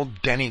General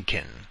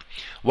Denikin,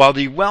 while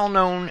the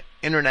well-known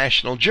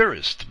international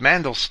jurist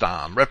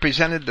Mandelstam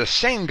represented the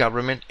same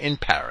government in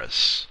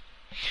Paris.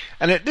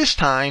 And at this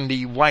time,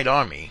 the White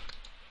Army,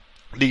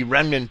 the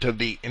remnant of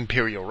the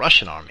Imperial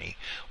Russian Army,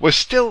 was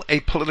still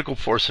a political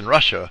force in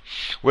Russia,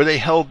 where they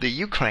held the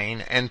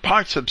Ukraine and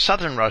parts of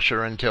southern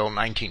Russia until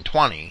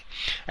 1920,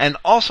 and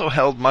also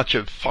held much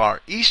of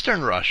far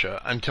eastern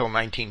Russia until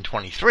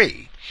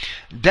 1923.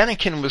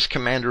 Denikin was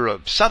commander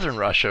of southern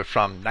Russia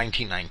from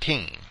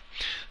 1919.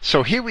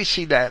 So here we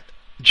see that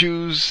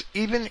Jews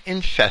even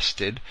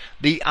infested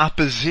the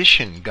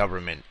opposition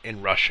government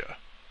in Russia,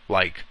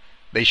 like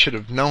They should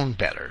have known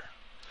better.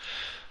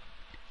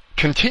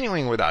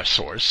 Continuing with our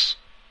source,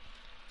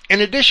 in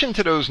addition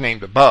to those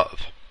named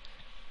above,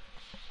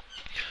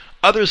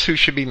 others who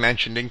should be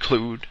mentioned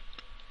include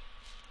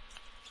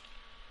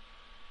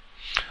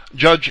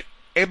Judge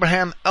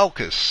Abraham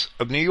Elkis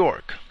of New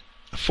York,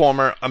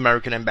 former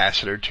American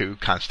ambassador to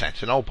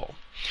Constantinople;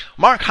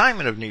 Mark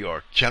Hyman of New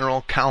York,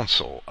 general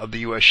counsel of the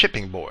U.S.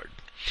 Shipping Board;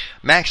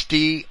 Max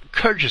D.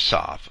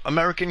 Kurgasov,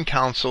 American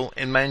consul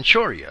in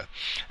Manchuria;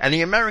 and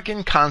the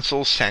American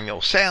consuls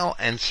Samuel Sale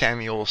and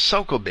Samuel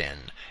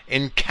Sokobin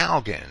in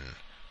Kalgan,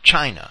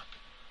 China.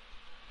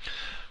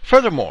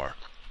 Furthermore,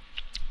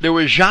 there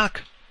was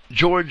Jacques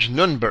George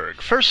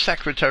Nunberg, first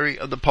secretary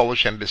of the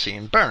Polish embassy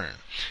in Bern,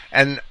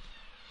 and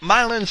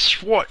Milan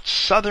Schwartz,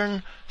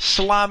 Southern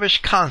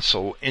Slavish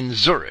consul in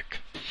Zurich.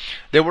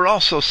 There were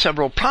also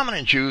several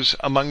prominent Jews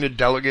among the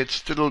delegates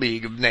to the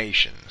League of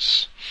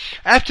Nations.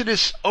 After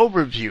this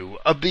overview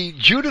of the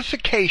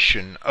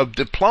Judification of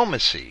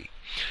diplomacy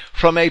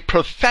from a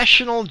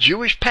professional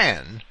Jewish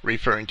pen,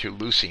 referring to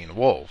Lucien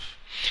Wolff,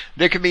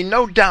 there can be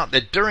no doubt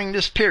that during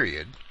this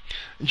period,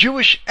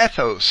 Jewish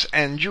ethos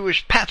and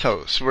Jewish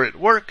pathos were at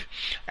work,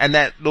 and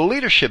that the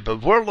leadership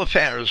of world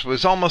affairs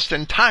was almost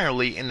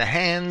entirely in the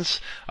hands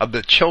of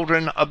the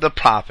children of the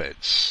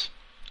prophets,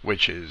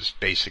 which is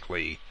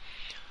basically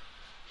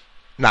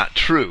not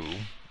true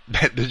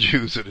that the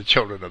Jews are the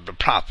children of the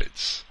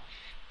prophets.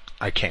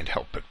 I can't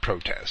help but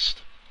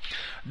protest.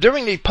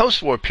 During the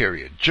post-war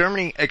period,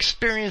 Germany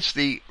experienced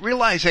the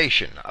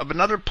realization of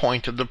another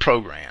point of the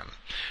program: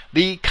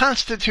 the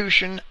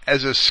Constitution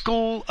as a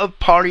school of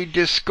party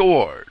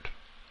discord.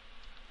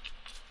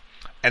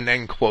 And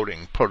then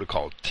quoting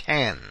Protocol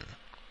 10.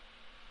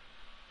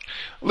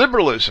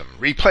 Liberalism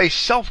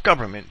replaced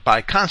self-government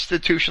by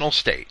constitutional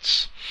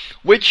states,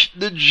 which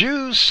the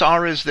Jews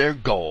saw as their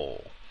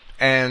goal.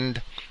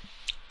 And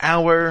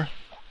our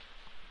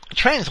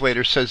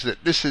translator says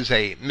that this is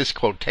a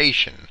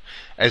misquotation,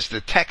 as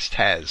the text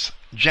has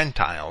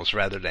Gentiles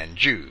rather than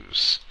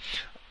Jews.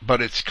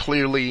 But it's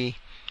clearly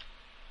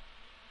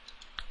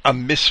a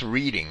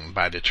misreading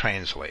by the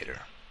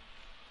translator.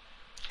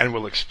 And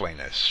we'll explain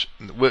this.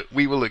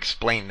 We will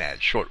explain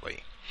that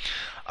shortly.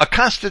 A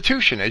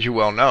constitution, as you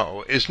well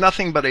know, is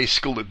nothing but a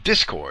school of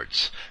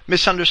discords,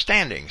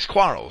 misunderstandings,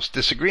 quarrels,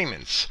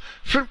 disagreements,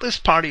 fruitless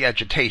party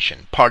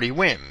agitation, party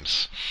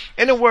whims.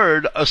 In a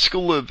word, a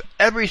school of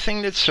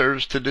everything that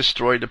serves to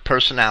destroy the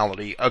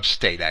personality of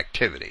state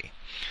activity.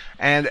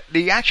 And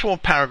the actual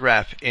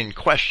paragraph in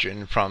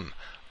question from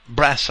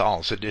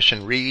Brassall's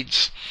edition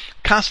reads,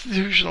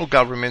 "Constitutional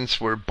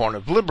governments were born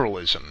of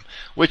liberalism,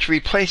 which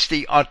replaced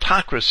the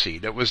autocracy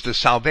that was the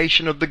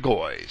salvation of the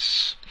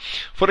Goys.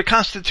 For the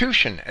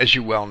Constitution, as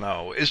you well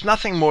know, is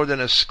nothing more than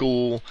a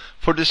school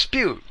for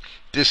dispute,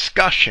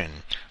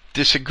 discussion,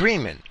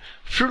 disagreement,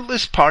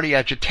 fruitless party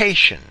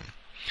agitation,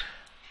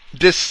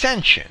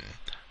 dissension,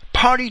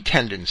 party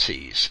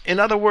tendencies. In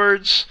other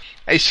words,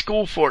 a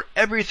school for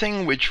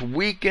everything which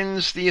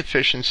weakens the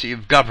efficiency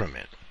of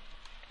government."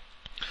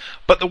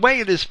 But the way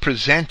it is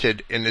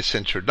presented in this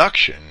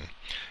introduction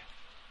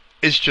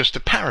is just a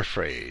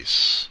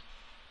paraphrase.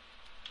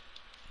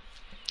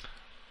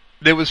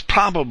 There was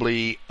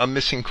probably a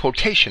missing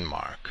quotation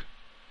mark,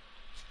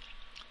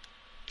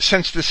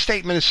 since the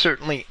statement is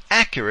certainly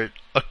accurate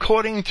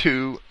according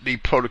to the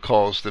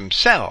protocols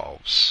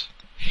themselves,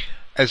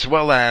 as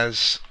well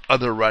as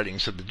other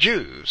writings of the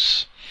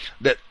Jews,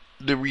 that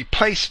the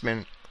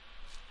replacement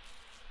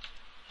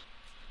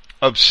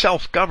of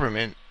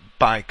self-government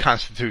by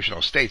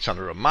constitutional states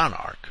under a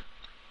monarch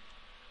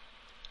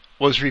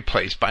was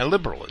replaced by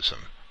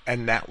liberalism,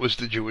 and that was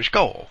the Jewish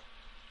goal.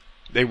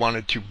 They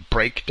wanted to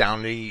break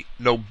down the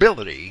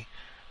nobility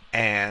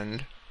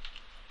and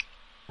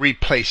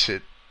replace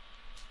it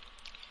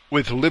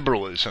with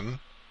liberalism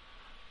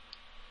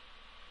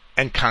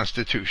and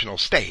constitutional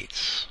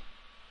states.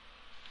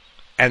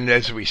 And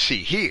as we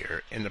see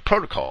here in the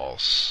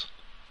protocols,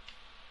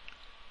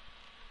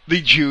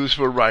 the Jews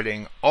were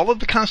writing all of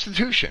the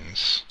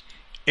constitutions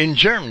in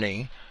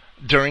Germany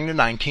during the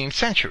 19th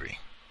century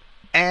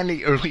and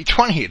the early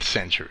 20th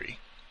century,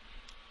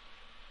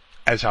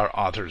 as our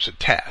authors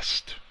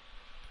attest.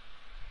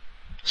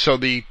 So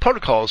the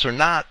protocols are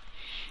not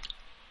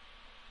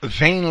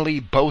vainly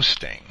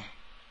boasting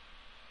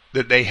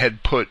that they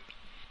had put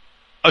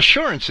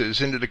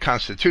assurances into the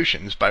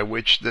constitutions by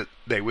which that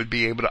they would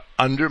be able to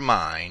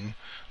undermine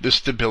the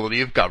stability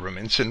of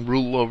governments and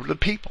rule over the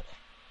people.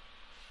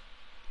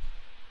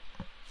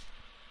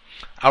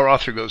 Our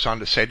author goes on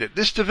to say that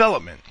this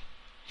development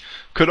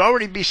could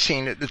already be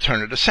seen at the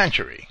turn of the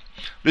century.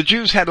 The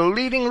Jews had a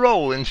leading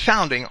role in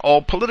founding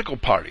all political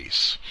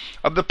parties.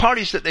 Of the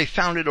parties that they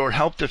founded or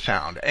helped to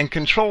found and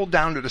controlled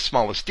down to the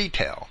smallest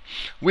detail,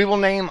 we will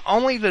name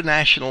only the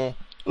National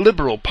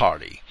Liberal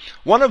Party,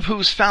 one of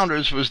whose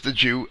founders was the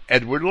Jew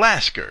Edward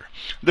Lasker;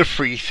 the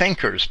Free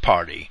Thinkers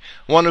Party,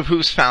 one of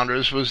whose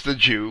founders was the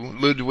Jew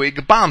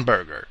Ludwig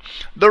Bamberger;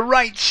 the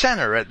Right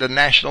Center at the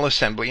National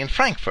Assembly in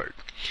Frankfurt,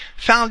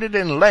 founded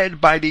and led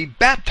by the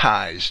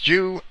baptized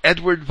Jew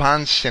Edward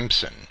von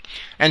Simpson;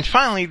 and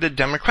finally the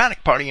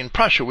Democratic Party in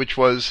Prussia, which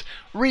was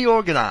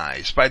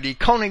reorganized by the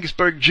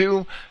Königsberg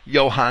Jew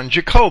Johann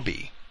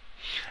Jacobi.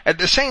 At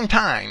the same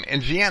time,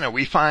 in Vienna,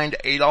 we find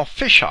Adolf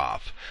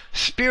Fischoff,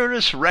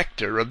 spiritus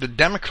rector of the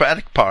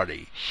Democratic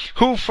Party,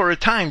 who for a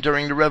time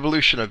during the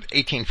Revolution of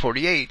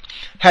 1848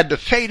 had the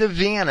fate of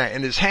Vienna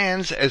in his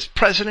hands as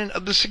president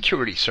of the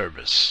security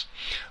service.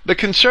 The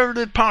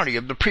Conservative Party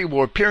of the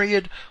pre-war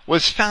period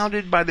was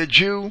founded by the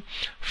Jew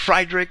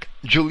Friedrich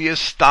Julius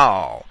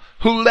Stahl,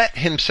 who let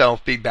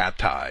himself be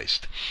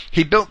baptized.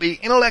 He built the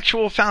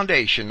intellectual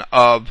foundation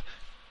of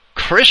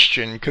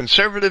Christian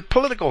conservative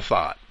political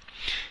thought.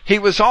 He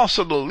was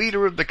also the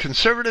leader of the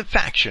conservative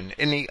faction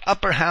in the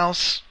upper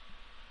house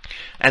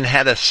and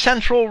had a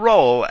central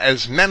role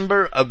as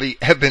member of the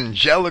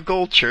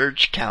Evangelical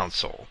Church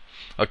Council,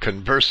 a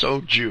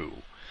converso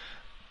Jew,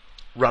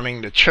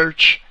 running the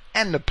church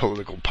and the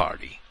political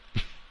party.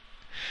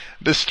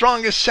 The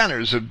strongest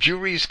centers of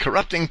Jewry's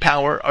corrupting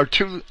power are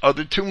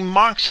the two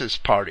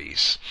Marxist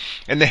parties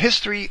in the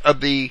history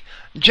of the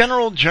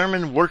General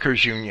German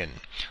Workers'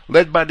 Union,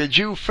 led by the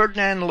Jew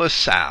Ferdinand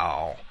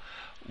Lassalle.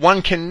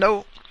 One can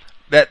note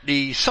that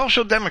the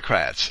Social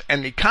Democrats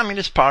and the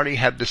Communist Party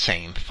have the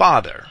same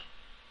father,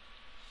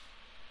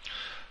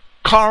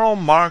 Karl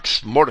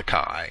Marx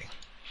Mordecai,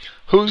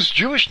 whose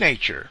Jewish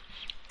nature,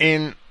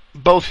 in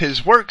both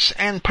his works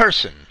and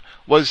person,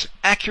 was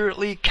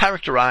accurately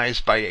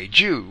characterized by a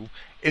Jew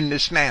in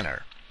this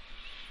manner.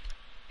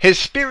 His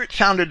spirit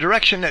found a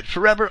direction that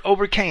forever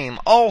overcame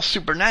all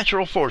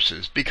supernatural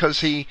forces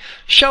because he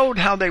showed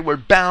how they were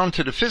bound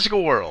to the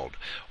physical world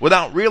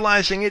without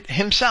realizing it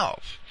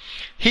himself.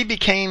 He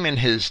became in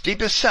his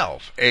deepest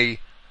self a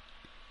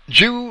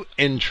Jew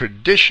in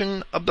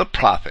tradition of the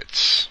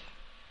prophets.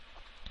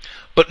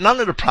 But none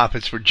of the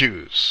prophets were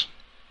Jews,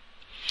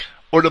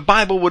 or the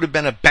Bible would have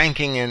been a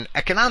banking and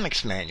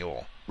economics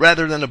manual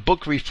rather than a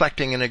book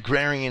reflecting an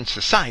agrarian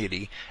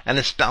society and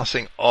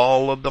espousing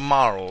all of the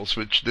morals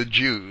which the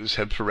Jews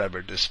have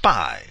forever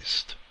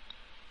despised.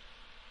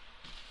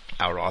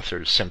 Our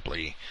author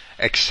simply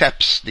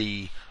accepts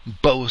the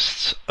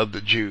boasts of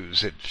the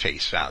Jews at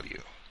face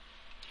value.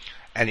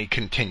 And he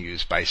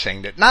continues by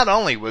saying that not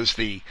only was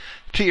the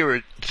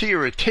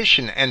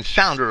theoretician and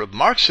founder of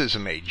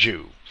Marxism a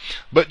Jew,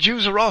 but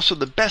Jews are also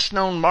the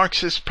best-known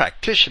Marxist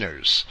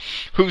practitioners,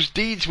 whose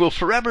deeds will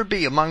forever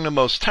be among the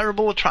most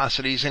terrible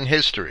atrocities in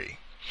history.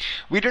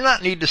 We do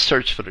not need to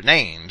search for the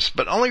names,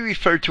 but only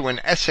refer to an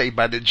essay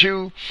by the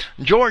Jew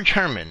George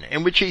Herman,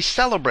 in which he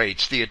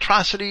celebrates the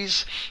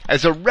atrocities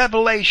as a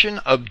revelation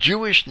of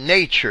Jewish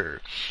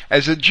nature,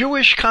 as a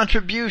Jewish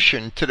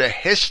contribution to the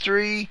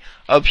history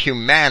of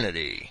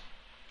humanity.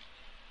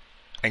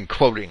 And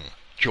quoting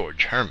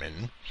George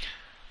Herman,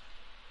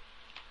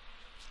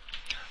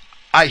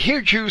 I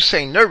hear Jews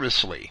say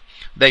nervously,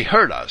 they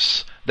hurt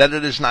us, that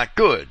it is not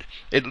good,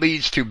 it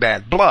leads to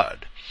bad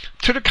blood.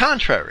 To the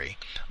contrary,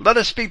 let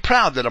us be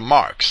proud that a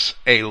Marx,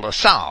 a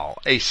Lassalle,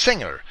 a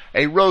Singer,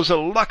 a Rosa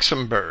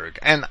Luxemburg,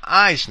 an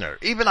Eisner,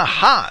 even a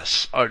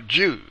Haas are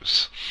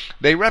Jews.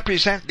 They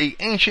represent the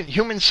ancient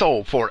human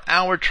soul for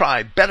our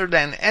tribe better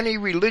than any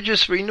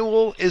religious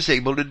renewal is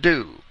able to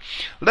do.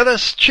 Let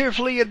us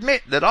cheerfully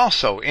admit that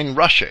also in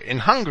Russia, in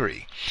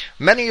Hungary,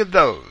 many of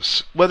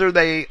those, whether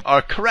they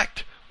are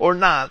correct or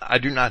not, I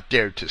do not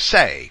dare to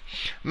say,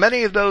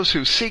 many of those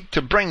who seek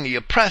to bring the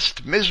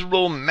oppressed,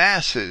 miserable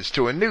masses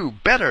to a new,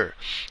 better,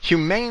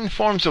 humane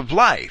forms of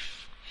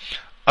life,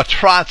 a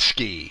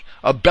Trotsky,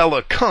 a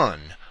Bela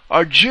Kun,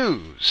 are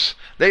Jews.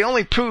 They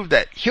only prove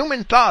that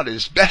human thought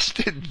is best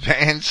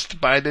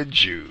advanced by the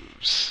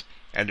Jews.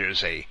 And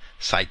there's a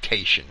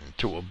citation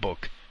to a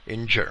book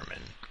in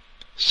German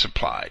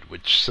supplied,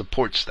 which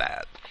supports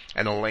that,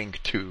 and a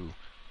link to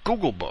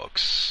Google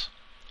Books,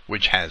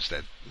 which has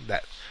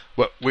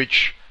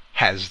which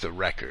has the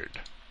record.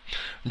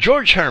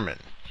 George Herman,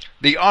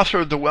 the author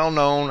of the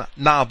well-known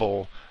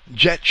novel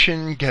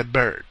Jätchen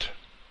Geburt,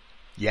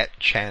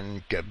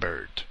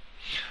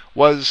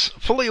 was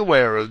fully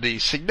aware of the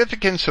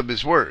significance of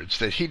his words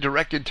that he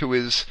directed to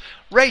his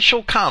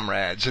racial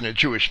comrades in a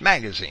Jewish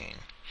magazine.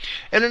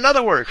 In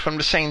another work from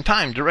the same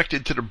time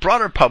directed to the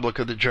broader public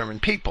of the German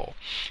people,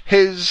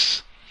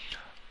 his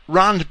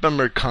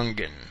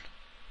Randbemerkungen,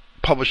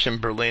 published in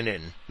Berlin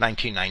in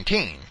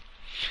 1919,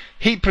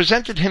 he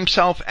presented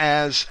himself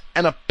as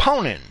an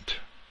opponent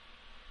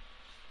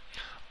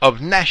of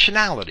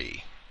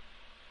nationality.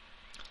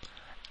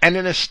 And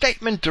in a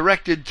statement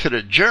directed to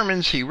the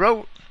Germans, he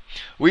wrote,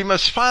 "We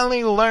must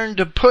finally learn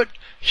to put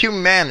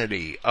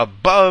humanity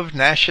above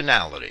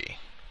nationality."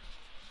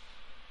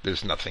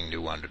 There's nothing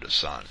new under the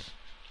sun.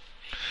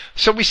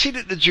 So we see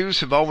that the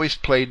Jews have always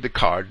played the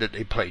card that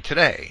they play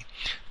today,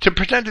 to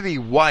pretend to be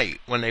white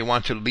when they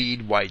want to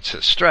lead whites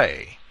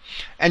astray,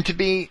 and to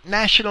be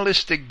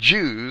nationalistic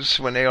Jews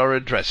when they are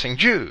addressing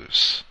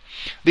Jews.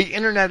 The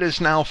internet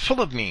is now full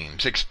of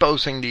memes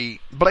exposing the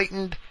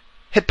blatant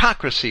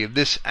hypocrisy of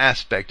this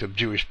aspect of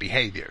Jewish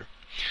behavior.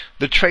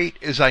 The trait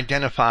is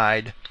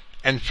identified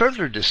and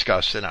further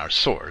discussed in our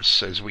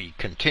source as we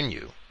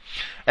continue.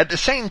 At the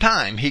same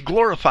time, he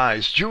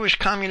glorifies Jewish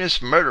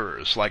communist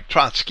murderers like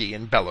Trotsky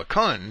and Bela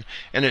Kun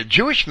in a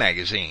Jewish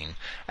magazine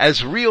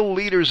as real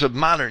leaders of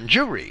modern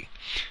Jewry.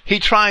 He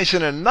tries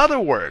in another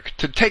work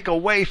to take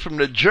away from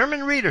the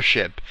German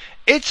readership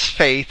its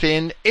faith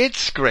in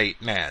its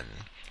great men.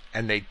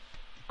 And they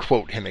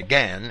quote him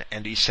again,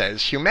 and he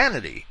says,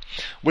 humanity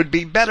would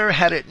be better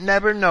had it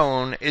never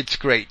known its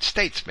great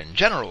statesmen,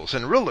 generals,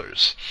 and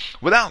rulers.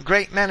 Without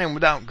great men and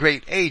without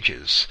great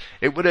ages,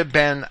 it would have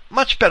been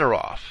much better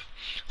off.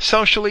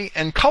 Socially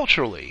and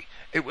culturally,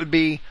 it would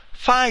be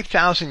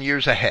 5,000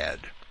 years ahead.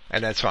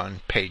 And that's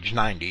on page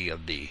 90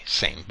 of the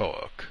same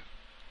book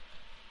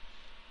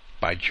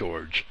by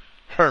George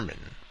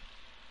Herman.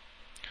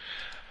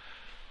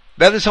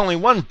 That is only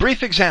one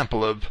brief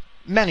example of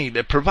many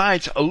that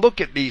provides a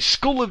look at the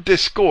school of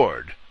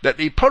discord that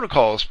the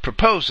Protocols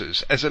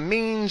proposes as a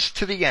means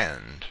to the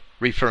end,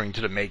 referring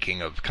to the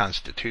making of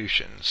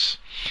constitutions.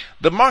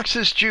 The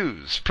Marxist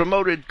Jews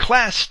promoted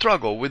class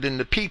struggle within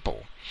the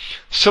people,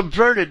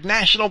 subverted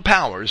national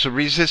powers of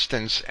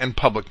resistance and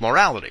public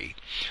morality,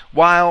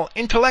 while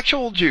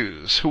intellectual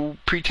Jews, who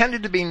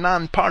pretended to be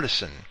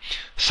nonpartisan,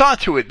 saw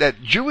to it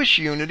that Jewish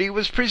unity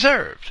was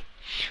preserved.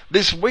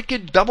 This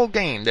wicked double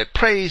game that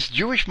praised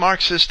Jewish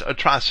Marxist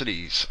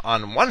atrocities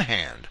on one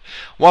hand,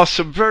 while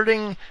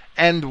subverting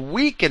and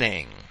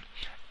weakening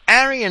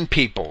Aryan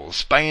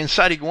peoples by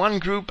inciting one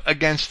group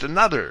against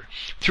another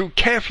through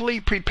carefully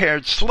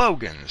prepared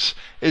slogans,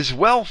 is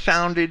well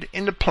founded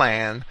in the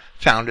plan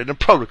found in the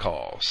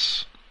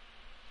Protocols.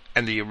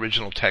 And the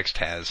original text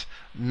has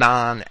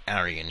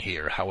non-Aryan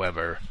here.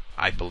 However,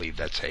 I believe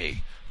that's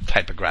a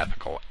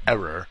typographical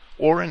error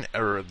or an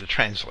error of the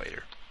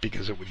translator,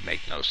 because it would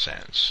make no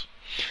sense.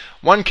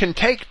 One can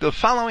take the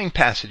following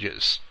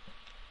passages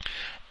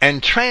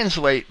and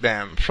translate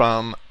them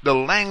from the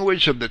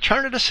language of the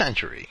turn of the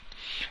century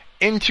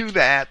into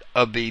that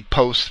of the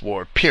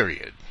post-war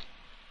period.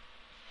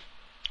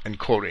 And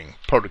quoting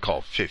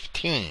Protocol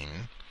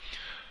 15,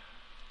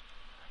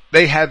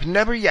 they have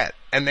never yet,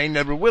 and they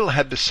never will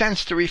have the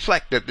sense to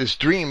reflect that this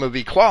dream of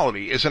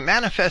equality is a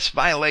manifest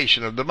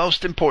violation of the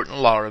most important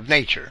law of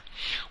nature,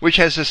 which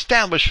has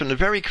established from the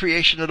very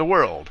creation of the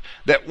world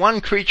that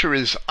one creature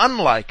is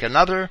unlike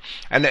another,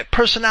 and that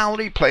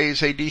personality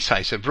plays a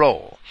decisive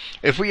role.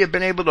 If we have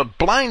been able to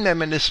blind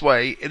them in this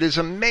way, it is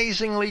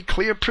amazingly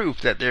clear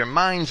proof that their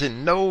minds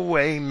in no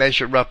way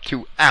measure up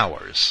to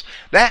ours.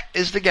 That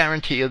is the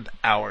guarantee of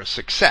our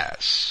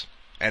success.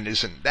 And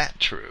isn't that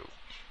true?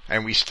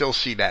 And we still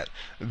see that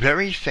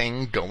very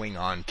thing going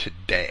on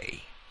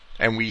today.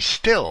 And we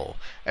still,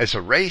 as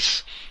a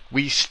race,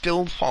 we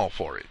still fall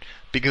for it,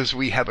 because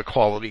we have a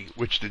quality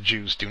which the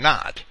Jews do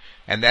not,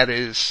 and that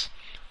is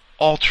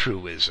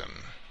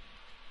altruism.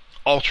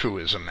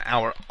 Altruism.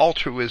 Our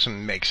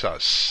altruism makes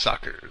us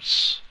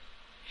suckers.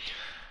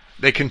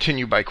 They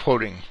continue by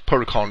quoting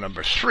Protocol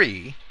number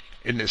 3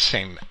 in this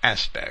same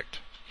aspect.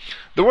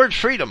 The word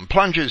freedom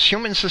plunges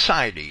human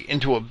society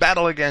into a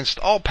battle against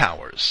all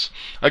powers,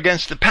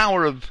 against the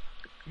power of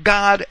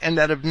God and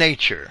that of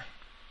nature.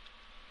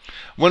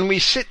 When we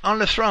sit on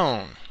the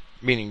throne,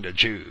 meaning the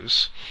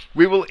Jews,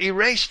 we will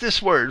erase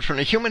this word from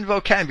the human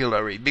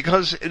vocabulary,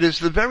 because it is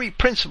the very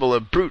principle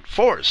of brute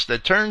force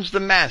that turns the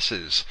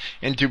masses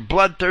into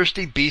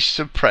bloodthirsty beasts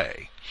of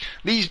prey.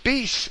 These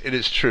beasts, it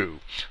is true,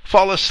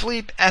 fall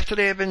asleep after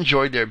they have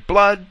enjoyed their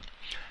blood,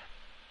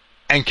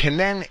 and can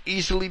then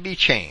easily be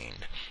chained.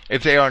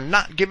 If they are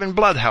not given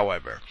blood,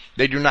 however,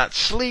 they do not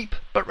sleep,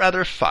 but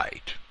rather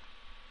fight.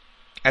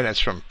 And that's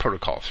from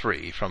Protocol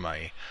 3, from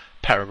a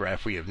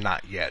paragraph we have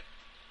not yet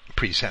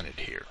presented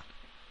here.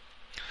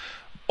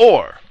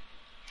 Or,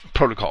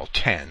 Protocol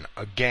 10,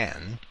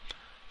 again,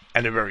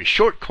 and a very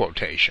short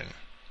quotation.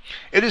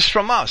 It is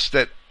from us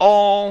that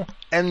all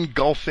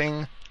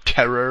engulfing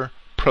terror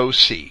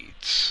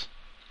proceeds.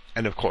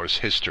 And of course,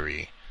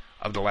 history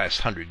of the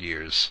last 100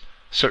 years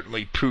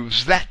certainly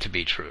proves that to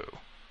be true.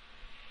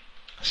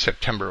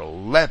 September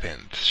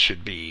 11th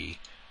should be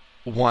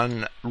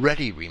one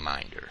ready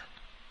reminder.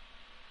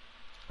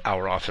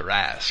 Our author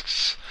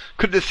asks,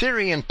 could the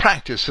theory and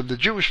practice of the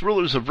Jewish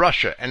rulers of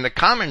Russia and the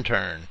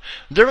Comintern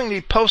during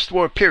the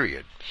post-war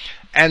period,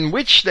 and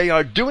which they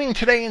are doing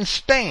today in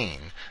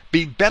Spain,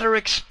 be better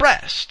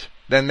expressed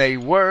than they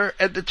were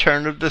at the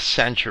turn of the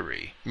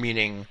century,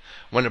 meaning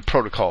when the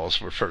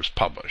Protocols were first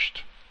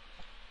published?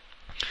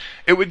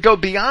 It would go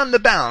beyond the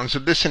bounds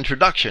of this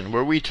introduction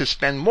were we to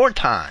spend more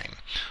time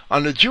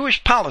on the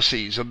Jewish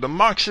policies of the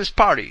Marxist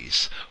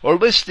parties, or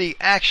list the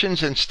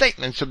actions and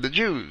statements of the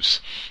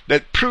Jews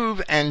that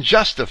prove and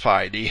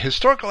justify the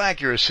historical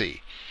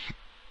accuracy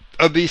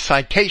of these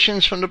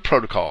citations from the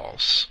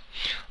Protocols.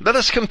 Let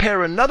us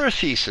compare another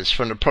thesis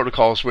from the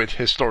Protocols with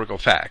historical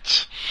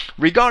facts.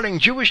 Regarding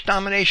Jewish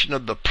domination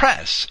of the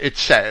press, it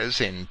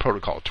says in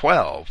Protocol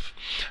 12,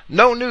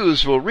 "No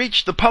news will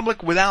reach the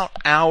public without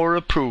our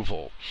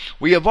approval.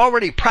 We have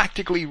already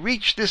practically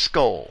reached this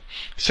goal,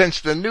 since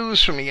the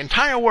news from the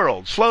entire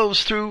world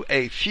flows through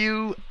a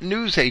few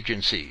news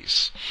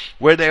agencies,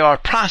 where they are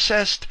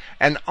processed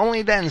and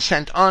only then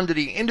sent on to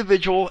the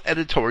individual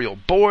editorial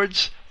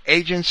boards,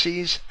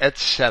 agencies,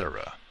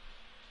 etc."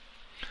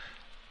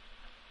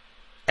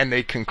 And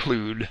they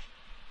conclude,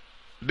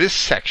 this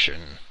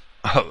section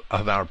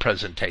of our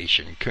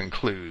presentation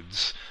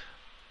concludes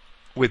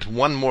with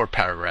one more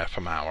paragraph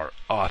from our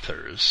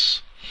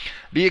authors.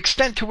 The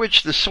extent to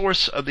which the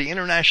source of the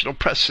international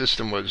press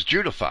system was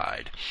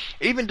Judified,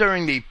 even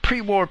during the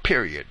pre-war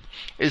period,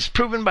 is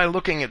proven by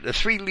looking at the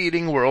three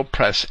leading world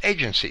press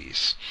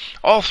agencies.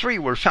 All three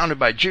were founded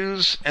by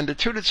Jews, and the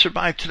two that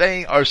survive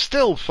today are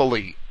still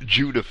fully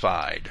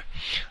Judified.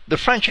 The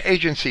French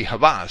agency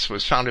Havas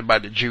was founded by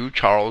the Jew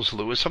Charles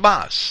Louis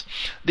Havas.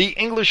 The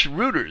English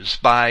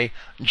Reuters by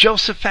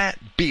Josaphat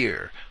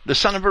Beer, the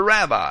son of a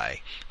rabbi,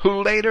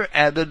 who later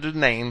added the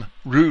name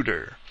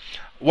Reuter.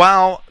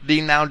 While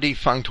the now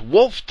defunct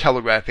Wolf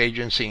Telegraph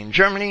Agency in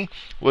Germany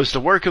was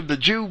the work of the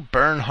Jew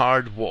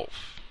Bernhard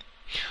Wolf.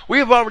 We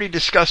have already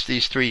discussed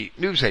these three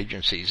news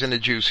agencies and the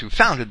Jews who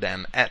founded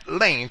them at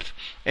length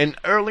in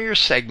earlier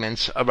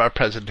segments of our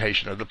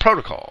presentation of the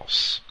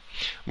Protocols.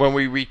 When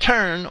we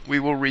return, we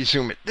will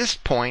resume at this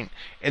point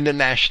in the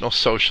National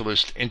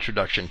Socialist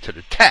introduction to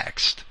the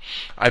text.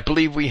 I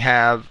believe we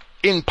have,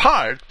 in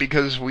part,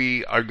 because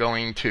we are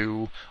going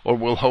to, or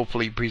will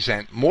hopefully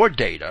present more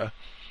data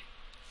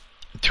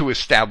to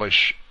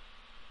establish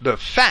the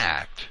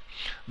fact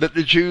that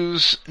the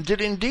Jews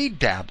did indeed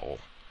dabble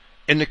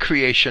in the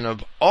creation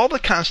of all the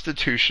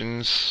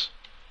constitutions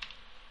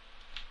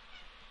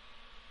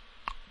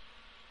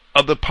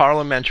of the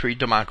parliamentary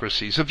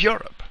democracies of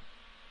Europe.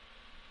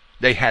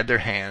 They had their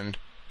hand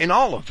in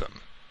all of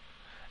them,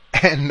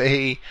 and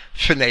they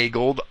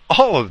finagled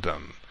all of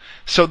them.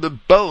 So the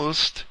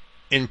boast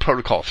in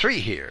Protocol 3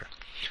 here,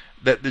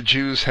 that the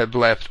Jews have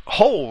left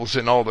holes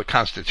in all the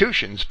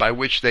constitutions by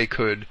which they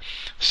could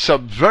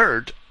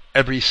subvert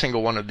every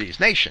single one of these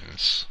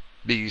nations,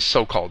 these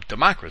so-called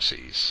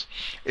democracies,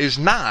 is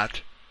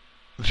not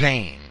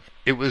vain.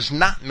 It was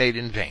not made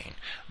in vain.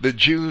 The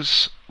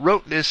Jews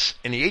wrote this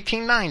in the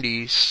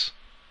 1890s.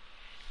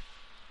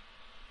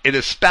 It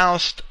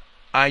espoused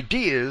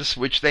ideas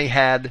which they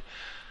had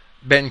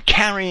been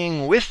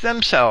carrying with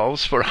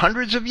themselves for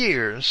hundreds of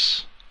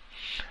years,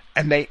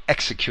 and they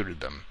executed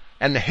them.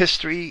 And the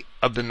history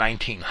of the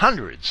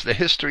 1900s, the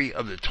history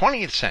of the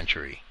 20th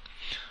century,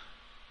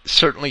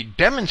 certainly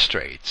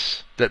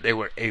demonstrates that they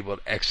were able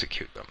to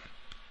execute them,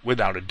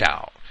 without a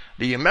doubt.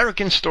 The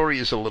American story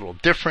is a little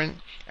different,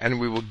 and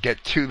we will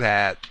get to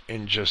that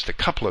in just a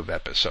couple of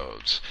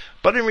episodes.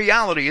 But in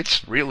reality,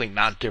 it's really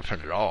not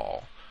different at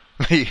all.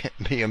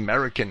 The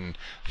American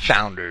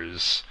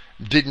founders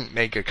didn't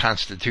make a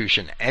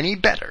constitution any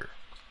better.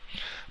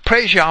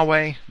 Praise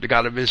Yahweh, the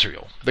God of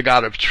Israel, the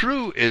God of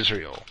true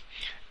Israel,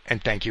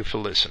 and thank you for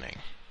listening.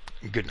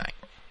 Good night.